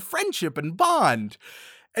sincere friendship and bond.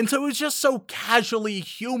 And so it was just so casually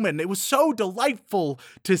human. It was so delightful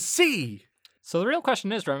to see. So the real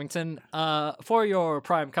question is, Remington, for your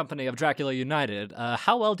prime company of Dracula United,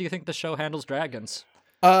 how well do you think the show handles dragons?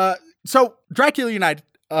 So Dracula United,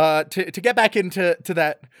 to get back into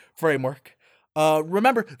that framework,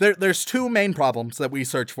 remember, there's two main problems that we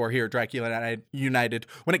search for here at Dracula United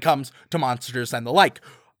when it comes to monsters and the like.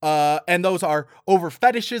 And those are over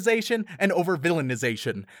fetishization and over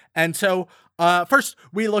villainization. And so, first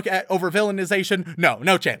we look at over villainization.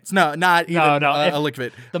 No chance. No, not even a lick of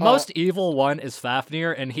it. The most evil one is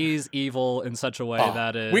Fafnir, and he's evil in such a way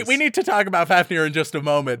that is. We need to talk about Fafnir in just a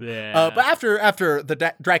moment. Yeah. But after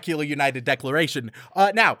the Dracula United Declaration,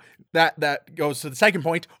 now that goes to the second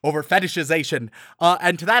point, over fetishization.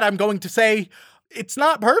 And to that, I'm going to say, it's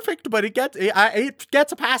not perfect, but it gets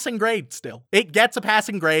a passing grade still. It gets a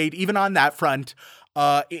passing grade even on that front.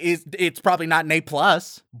 It's probably not an A+,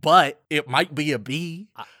 but it might be a B.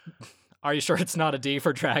 Are you sure it's not a D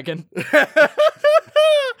for dragon?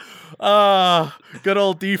 Good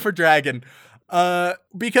old D for dragon.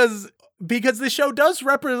 Because the show does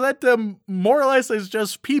represent them more or less as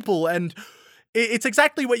just people, and it's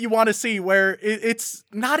exactly what you want to see, where it's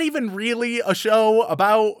not even really a show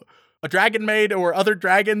about a dragon maid or other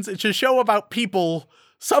dragons. It's a show about people,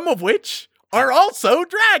 some of which are also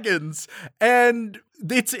dragons. And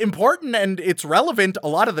it's important and it's relevant a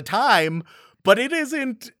lot of the time, but it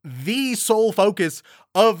isn't the sole focus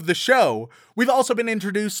of the show. We've also been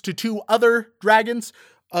introduced to 2 other dragons.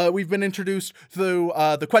 We've been introduced to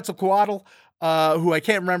the Quetzalcoatl, who I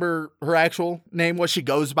can't remember her actual name, what she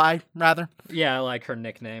goes by, rather. Yeah, I like her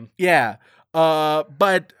nickname. Yeah.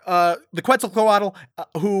 But the Quetzalcoatl,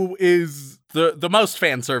 who is the most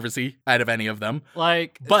fan servicey out of any of them.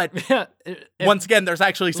 But once again, there's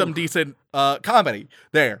actually some decent comedy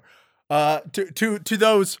there. To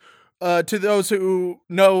those who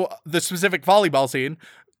know the specific volleyball scene,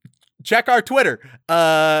 check our Twitter.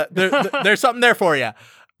 There's something there for you.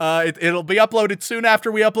 It'll be uploaded soon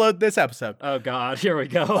after we upload this episode. Oh God, here we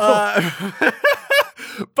go.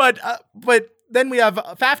 But then we have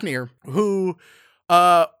Fafnir, who's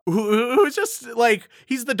just like,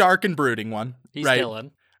 he's the dark and brooding one. He's right?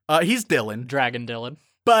 Dylan. He's Dylan. Dragon Dylan.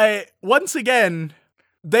 But once again,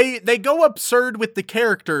 they go absurd with the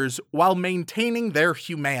characters while maintaining their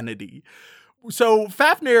humanity. So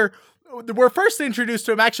Fafnir, we're first introduced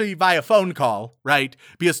to him actually via phone call, right?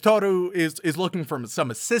 Because Toru is looking for some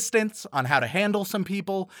assistance on how to handle some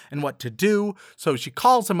people and what to do. So she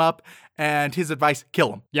calls him up, and his advice,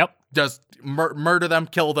 kill him. Yep. Just murder them,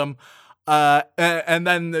 kill them. And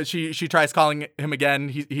then she tries calling him again.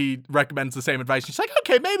 He recommends the same advice. She's like,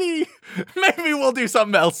 okay, maybe we'll do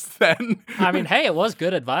something else then. I mean, hey, it was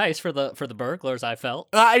good advice for the burglars, I felt.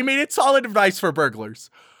 I mean, it's solid advice for burglars.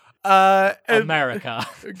 America.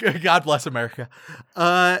 God bless America.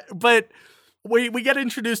 But we get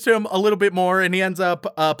introduced to him a little bit more, and he ends up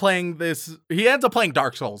playing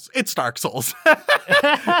Dark Souls. It's Dark Souls.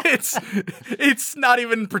 It's not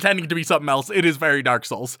even pretending to be something else. It is very Dark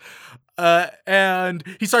Souls. And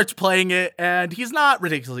he starts playing it, and he's not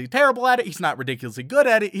ridiculously terrible at it. He's not ridiculously good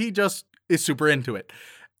at it. He just is super into it.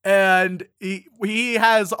 And he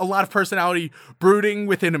has a lot of personality brooding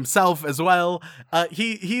within himself as well.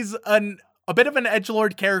 He's a bit of an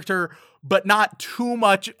edgelord character, but not too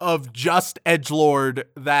much of just edgelord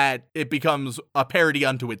that it becomes a parody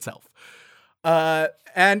unto itself.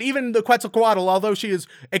 And even the Quetzalcoatl, although she is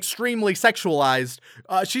extremely sexualized,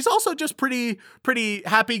 she's also just pretty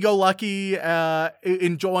happy-go-lucky,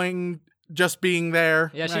 enjoying just being there.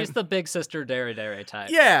 Yeah, right? she's the big sister Dere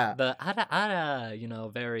type. Yeah. The ada,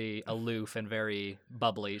 very aloof and very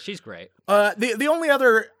bubbly. She's great. The only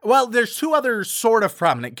other, there's 2 other sort of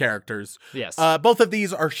prominent characters. Yes. Both of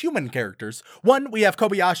these are human characters. One, we have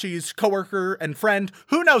Kobayashi's coworker and friend.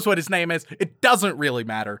 Who knows what his name is? It doesn't really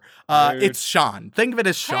matter. It's Sean. Think of it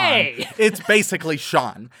as Sean. Hey! It's basically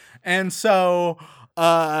Sean. And so,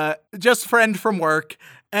 just friend from work.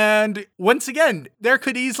 And once again, there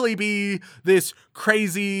could easily be this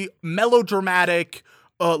crazy melodramatic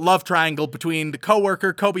love triangle between the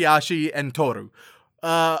coworker Kobayashi and Toru.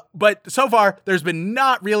 But so far, there's been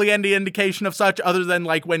not really any indication of such, other than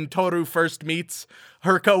like when Toru first meets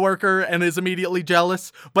her coworker and is immediately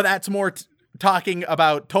jealous. But that's more talking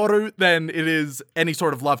about Toru than it is any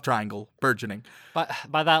sort of love triangle burgeoning. But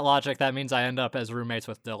by that logic, that means I end up as roommates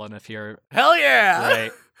with Dylan if you're Hell yeah!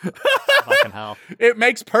 right. Fucking hell. It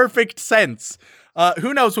makes perfect sense.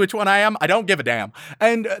 Who knows which one I am? I don't give a damn.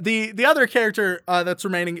 And the other character that's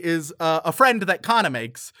remaining is a friend that Kana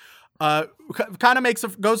makes. Kana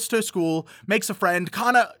goes to school, makes a friend.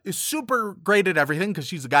 Kana is super great at everything because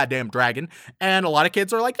she's a goddamn dragon. And a lot of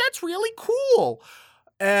kids are like, that's really cool.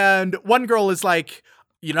 And one girl is like,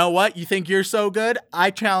 you know what? You think you're so good?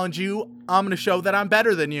 I challenge you. I'm going to show that I'm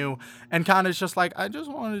better than you. And Kana's just like, I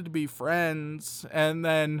just wanted to be friends. And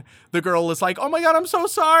then the girl is like, oh my God, I'm so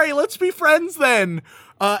sorry. Let's be friends then.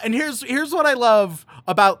 And here's what I love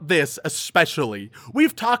about this especially.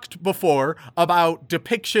 We've talked before about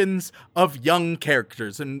depictions of young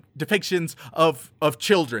characters and depictions of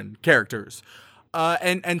children characters.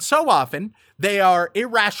 And so often they are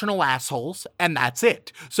irrational assholes, and that's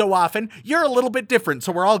it. So often you're a little bit different,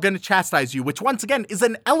 so we're all going to chastise you, which once again is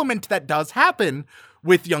an element that does happen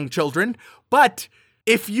with young children. But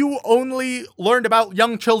if you only learned about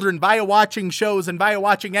young children via watching shows and via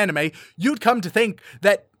watching anime, you'd come to think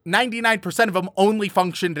that 99% of them only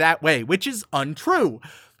functioned that way, which is untrue.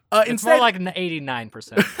 It's more like an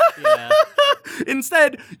 89%. Yeah.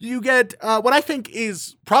 Instead, you get what I think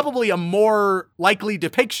is probably a more likely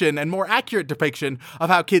depiction and more accurate depiction of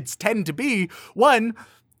how kids tend to be. One,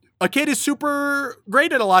 a kid is super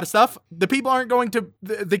great at a lot of stuff. The people aren't going to,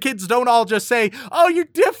 the kids don't all just say, oh, you're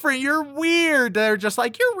different, you're weird. They're just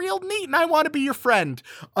like, you're real neat and I want to be your friend.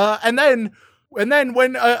 And then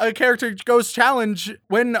when a character goes challenge,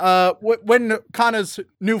 when Kana's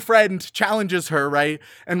new friend challenges her, right,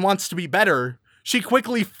 and wants to be better, she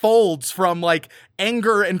quickly folds from, like,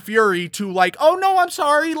 anger and fury to, like, oh, no, I'm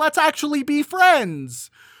sorry, let's actually be friends.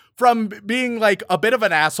 From being, like, a bit of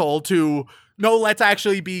an asshole to, no, let's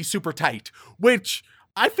actually be super tight. Which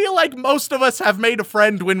I feel like most of us have made a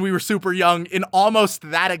friend when we were super young in almost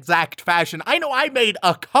that exact fashion. I know I made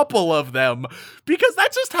a couple of them because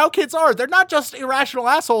that's just how kids are. They're not just irrational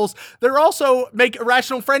assholes. They're also make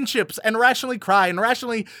irrational friendships and irrationally cry and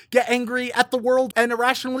irrationally get angry at the world and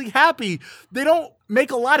irrationally happy. They don't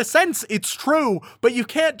make a lot of sense. It's true, but you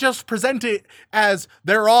can't just present it as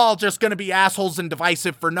they're all just going to be assholes and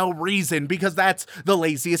divisive for no reason because that's the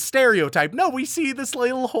laziest stereotype. No, we see this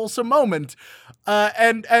little wholesome moment.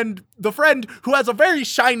 And the friend who has a very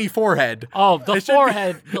shiny forehead. Oh, the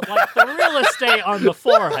forehead, like the real estate on the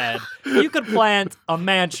forehead. You could plant a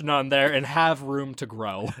mansion on there and have room to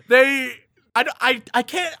grow. I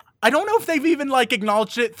don't know if they've even like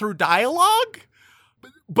acknowledged it through dialogue,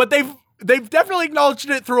 but they've definitely acknowledged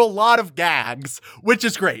it through a lot of gags, which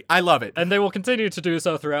is great. I love it. And they will continue to do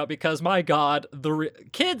so throughout because, my God,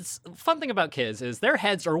 kids, fun thing about kids is their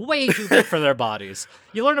heads are way too big for their bodies.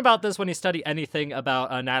 You learn about this when you study anything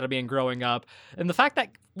about anatomy and growing up. And the fact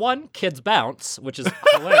that, one, kids bounce, which is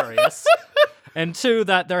hilarious. And two,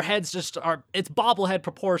 that their heads just it's bobblehead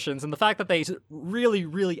proportions. And the fact that they really,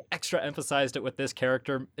 really extra emphasized it with this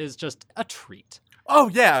character is just a treat. Oh,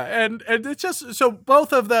 yeah, and it's just, so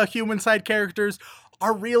both of the human side characters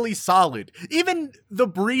are really solid. Even the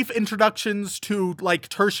brief introductions to, like,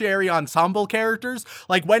 tertiary ensemble characters,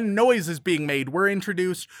 like when noise is being made, we're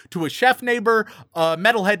introduced to a chef neighbor, a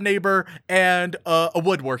metalhead neighbor, and a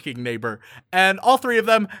woodworking neighbor. And all three of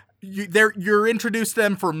them, you're introduced to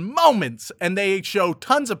them for moments, and they show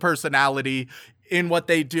tons of personality in what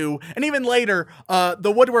they do. And even later,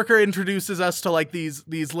 the woodworker introduces us to like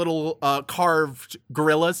these little carved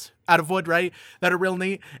gorillas out of wood, right? That are real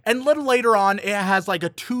neat. And a little later on, it has like a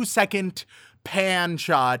 2-second pan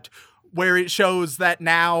shot where it shows that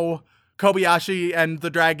now Kobayashi and the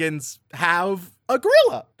dragons have a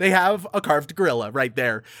gorilla. They have a carved gorilla right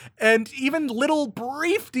there. And even little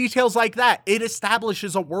brief details like that, it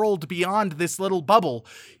establishes a world beyond this little bubble.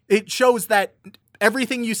 It shows that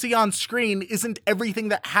everything you see on screen isn't everything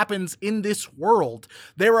that happens in this world.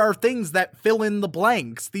 There are things that fill in the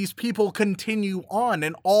blanks. These people continue on,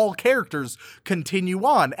 and all characters continue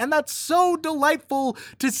on. And that's so delightful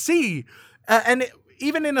to see.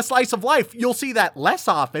 Even in a slice of life, you'll see that less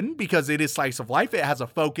often because it is slice of life. It has a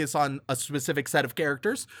focus on a specific set of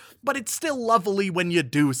characters, but it's still lovely when you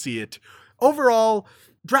do see it. Overall,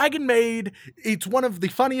 Dragon Maid, it's one of the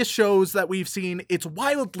funniest shows that we've seen. It's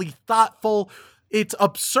wildly thoughtful. It's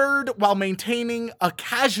absurd while maintaining a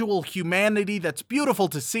casual humanity that's beautiful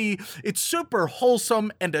to see. It's super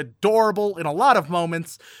wholesome and adorable in a lot of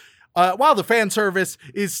moments. While the fan service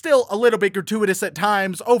is still a little bit gratuitous at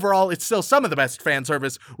times, overall it's still some of the best fan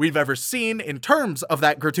service we've ever seen in terms of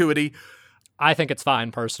that gratuity. I think it's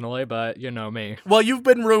fine personally, but you know me. Well, you've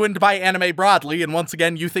been ruined by anime broadly, and once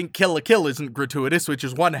again, you think Kill la Kill isn't gratuitous, which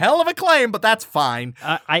is one hell of a claim, but that's fine.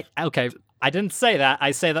 Okay. I didn't say that.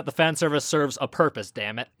 I say that the fan service serves a purpose,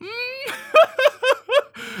 damn it.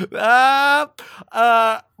 But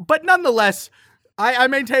nonetheless, I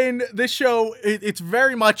maintain this show, it's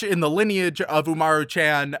very much in the lineage of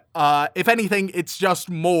Umaru-chan. If anything, it's just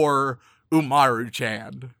more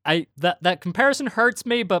Umaru-chan. That comparison hurts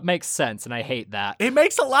me, but makes sense, and I hate that. It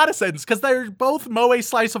makes a lot of sense because they're both moe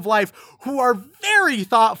slice of life who are very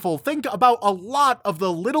thoughtful, think about a lot of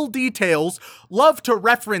the little details, love to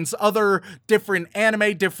reference other different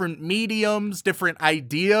anime, different mediums, different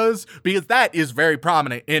ideas, because that is very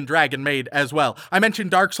prominent in Dragon Maid as well. I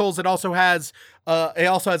mentioned Dark Souls. It also has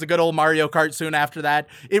a good old Mario Kart soon after that.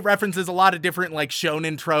 It references a lot of different like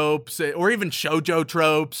shonen tropes or even shoujo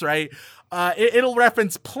tropes, right? It'll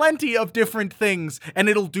reference plenty of different things, and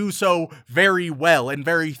it'll do so very well and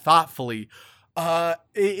very thoughtfully.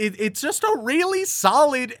 It's just a really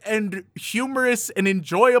solid and humorous and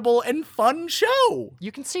enjoyable and fun show.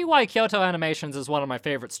 You can see why Kyoto Animations is one of my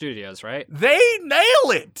favorite studios, right? They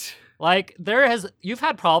nail it. Like, you've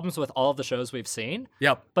had problems with all of the shows we've seen.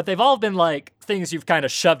 Yep. But they've all been like things you've kind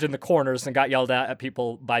of shoved in the corners and got yelled at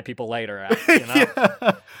people by people later. You know?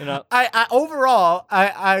 Yeah. You know. Overall,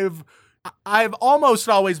 I've almost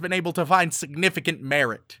always been able to find significant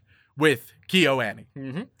merit with KyoAni.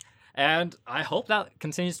 Mm-hmm. And I hope that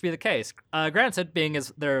continues to be the case. Granted,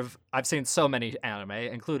 I've seen so many anime,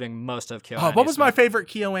 including most of KyoAni. What was my favorite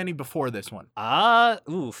KyoAni before this one?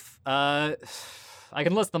 I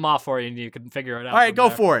can list them off for you, and you can figure it out. All right, go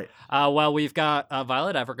for it. Well, we've got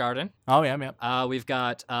Violet Evergarden. Oh, yeah. We've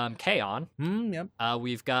got K-On! Yep.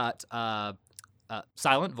 We've got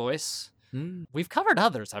Silent Voice. Mm. We've covered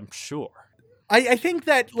others, I'm sure. I think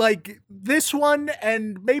that, like, this one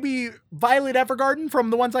and maybe Violet Evergarden, from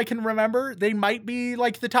the ones I can remember, they might be,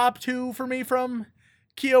 like, the top two for me from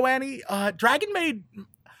KyoAni. Dragon Maid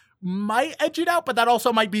might edge it out, but that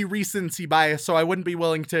also might be recency bias, so I wouldn't be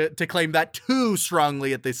willing to claim that too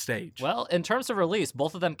strongly at this stage. Well, in terms of release,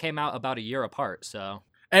 both of them came out about a year apart, so...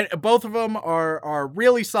 And both of them are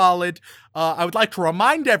really solid. I would like to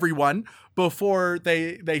remind everyone before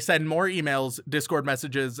they send more emails, Discord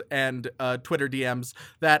messages, and Twitter DMs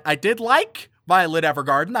that I did like Violet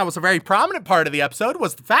Evergarden. That was a very prominent part of the episode,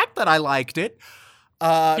 was the fact that I liked it.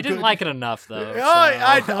 You didn't like it enough, though. So.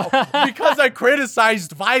 I know. Because I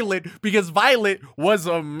criticized Violet, because Violet was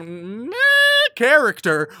a meh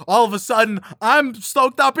character. All of a sudden, I'm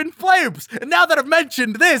stoked up in flames. And now that I've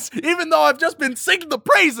mentioned this, even though I've just been singing the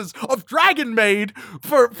praises of Dragon Maid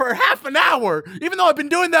for half an hour, even though I've been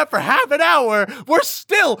doing that for half an hour, we're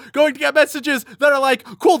still going to get messages that are like,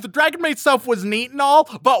 cool, the Dragon Maid stuff was neat and all,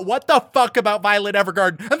 but what the fuck about Violet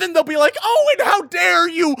Evergarden? And then they'll be like, oh, and how dare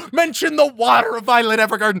you mention the water of Violet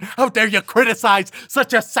Evergarden? How dare you criticize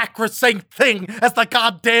such a sacrosanct thing as the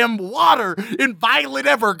goddamn water in Violet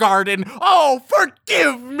Evergarden? Oh,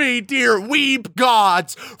 forgive me, dear weeb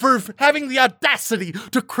gods, for having the audacity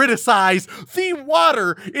to criticize the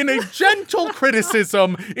water in a gentle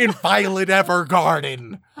criticism in Violet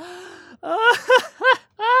Evergarden.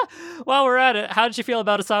 While we're at it, how did you feel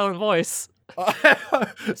about A Silent Voice?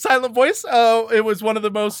 Silent Voice, it was one of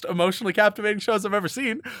the most emotionally captivating shows I've ever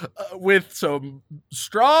seen, with some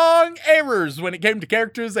strong errors when it came to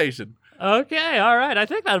characterization. Okay, all right. I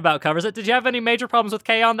think that about covers it. Did you have any major problems with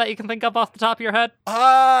K-On! That you can think of off the top of your head?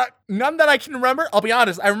 None that I can remember. I'll be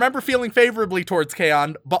honest, I remember feeling favorably towards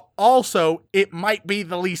K-On!, but also it might be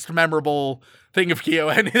the least memorable thing of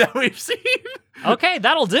KyoAni that we've seen. Okay,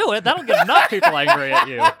 that'll do it. That'll get enough people angry at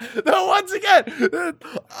you. No, once again,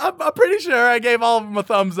 I'm pretty sure I gave all of them a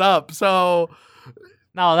thumbs up, so...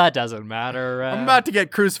 No, that doesn't matter. I'm about to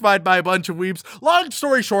get crucified by a bunch of weebs. Long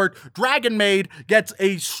story short, Dragon Maid gets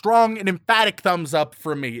a strong and emphatic thumbs up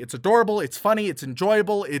from me. It's adorable, it's funny, it's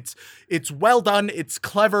enjoyable, it's well done, it's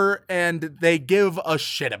clever, and they give a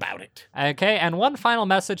shit about it. Okay, and one final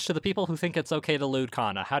message to the people who think it's okay to lewd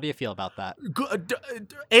Kana. How do you feel about that?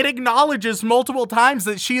 It acknowledges multiple times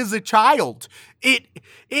that she is a child. It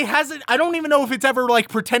hasn't, I don't even know if it's ever like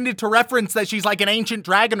pretended to reference that she's like an ancient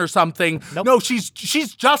dragon or something. Nope. No, she's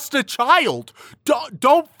just a child.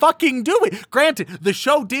 Don't fucking do it. Granted, the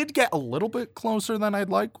show did get a little bit closer than I'd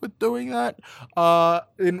like with doing that.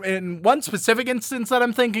 In one specific instance that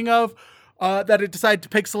I'm thinking of, that it decided to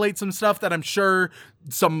pixelate some stuff that I'm sure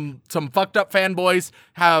some fucked up fanboys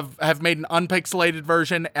have made an unpixelated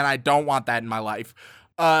version, and I don't want that in my life.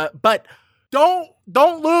 But don't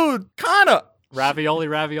lewd Kana.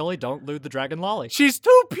 Ravioli, don't lewd the dragon lolly. She's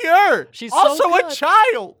too pure. She's also so a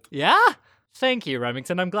child. Yeah? Thank you,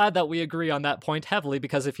 Remington. I'm glad that we agree on that point heavily,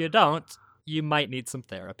 because if you don't, you might need some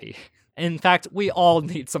therapy. In fact, we all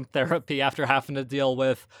need some therapy after having to deal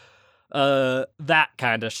with that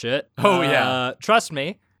kind of shit. Oh, yeah. Trust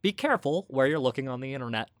me, be careful where you're looking on the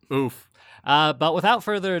internet. Oof. But without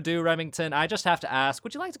further ado, Remington, I just have to ask,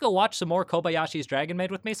 would you like to go watch some more Kobayashi's Dragon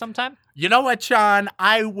Maid with me sometime? You know what, Sean?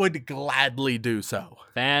 I would gladly do so.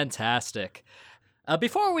 Fantastic.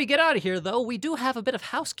 Before we get out of here, though, we do have a bit of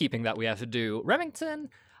housekeeping that we have to do. Remington,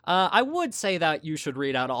 I would say that you should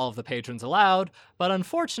read out all of the patrons aloud, but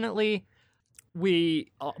unfortunately,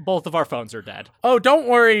 both of our phones are dead. Oh, don't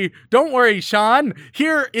worry, Sean.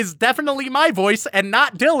 Here is definitely my voice and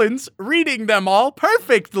not Dylan's, reading them all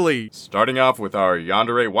perfectly. Starting off with our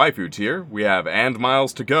Yandere Waifu tier, we have And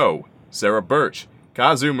Miles to Go, Sarah Birch,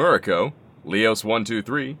 Kazu Muriko,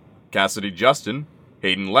 Leos123, Cassidy Justin,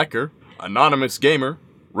 Hayden Lecker, Anonymous Gamer,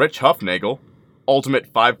 Rich Huffnagel, Ultimate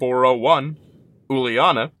 5401,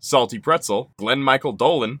 Uliana, Salty Pretzel, Glenn Michael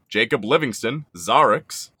Dolan, Jacob Livingston,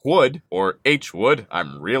 Zarix, Wood, or H. Wood,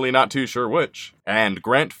 I'm really not too sure which, and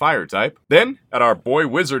Grant Firetype. Then, at our Boy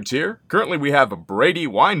Wizard tier, currently we have Brady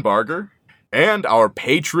Weinbarger, and our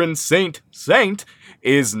patron saint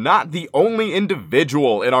is not the only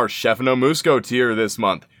individual in our Chef No Musco tier this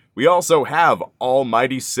month. We also have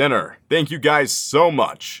Almighty Sinner. Thank you guys so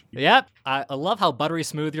much. Yep, I love how buttery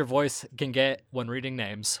smooth your voice can get when reading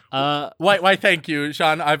names. Why, thank you,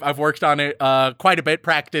 Sean. I've worked on it quite a bit,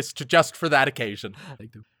 practiced just for that occasion.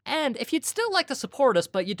 And if you'd still like to support us,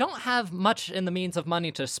 but you don't have much in the means of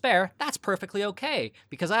money to spare, that's perfectly okay,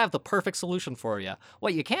 because I have the perfect solution for you.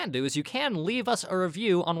 What you can do is you can leave us a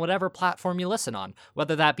review on whatever platform you listen on,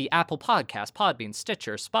 whether that be Apple Podcasts, Podbean,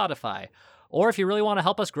 Stitcher, Spotify. Or if you really want to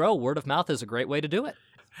help us grow, word of mouth is a great way to do it.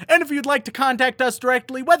 And if you'd like to contact us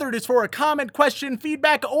directly, whether it is for a comment, question,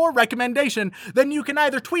 feedback, or recommendation, then you can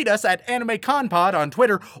either tweet us at AnimeConPod on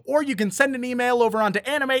Twitter, or you can send an email over onto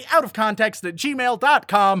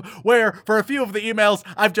animeoutofcontext@gmail.com, where, for a few of the emails,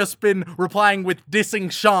 I've just been replying with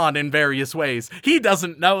dissing Sean in various ways. He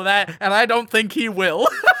doesn't know that, and I don't think he will.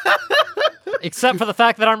 Except for the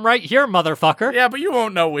fact that I'm right here, motherfucker. Yeah, but you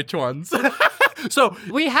won't know which ones. So,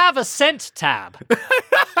 we have a sent tab.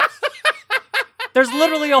 There's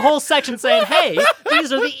literally a whole section saying, hey,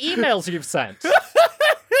 these are the emails you've sent.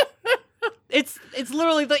 It's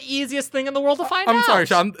literally the easiest thing in the world to find out. I'm sorry,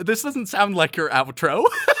 Sean. This doesn't sound like your outro.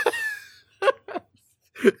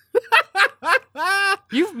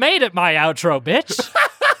 You've made it my outro, bitch.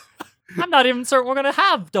 I'm not even certain we're going to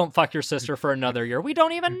have Don't Fuck Your Sister for another year. We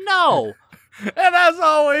don't even know. And as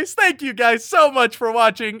always, thank you guys so much for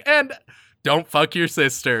watching, and don't fuck your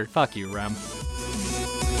sister. Fuck you, Rem.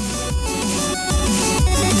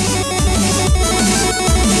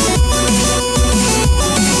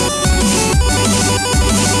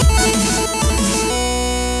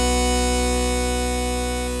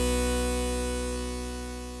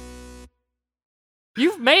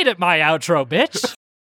 You've made it my outro, bitch.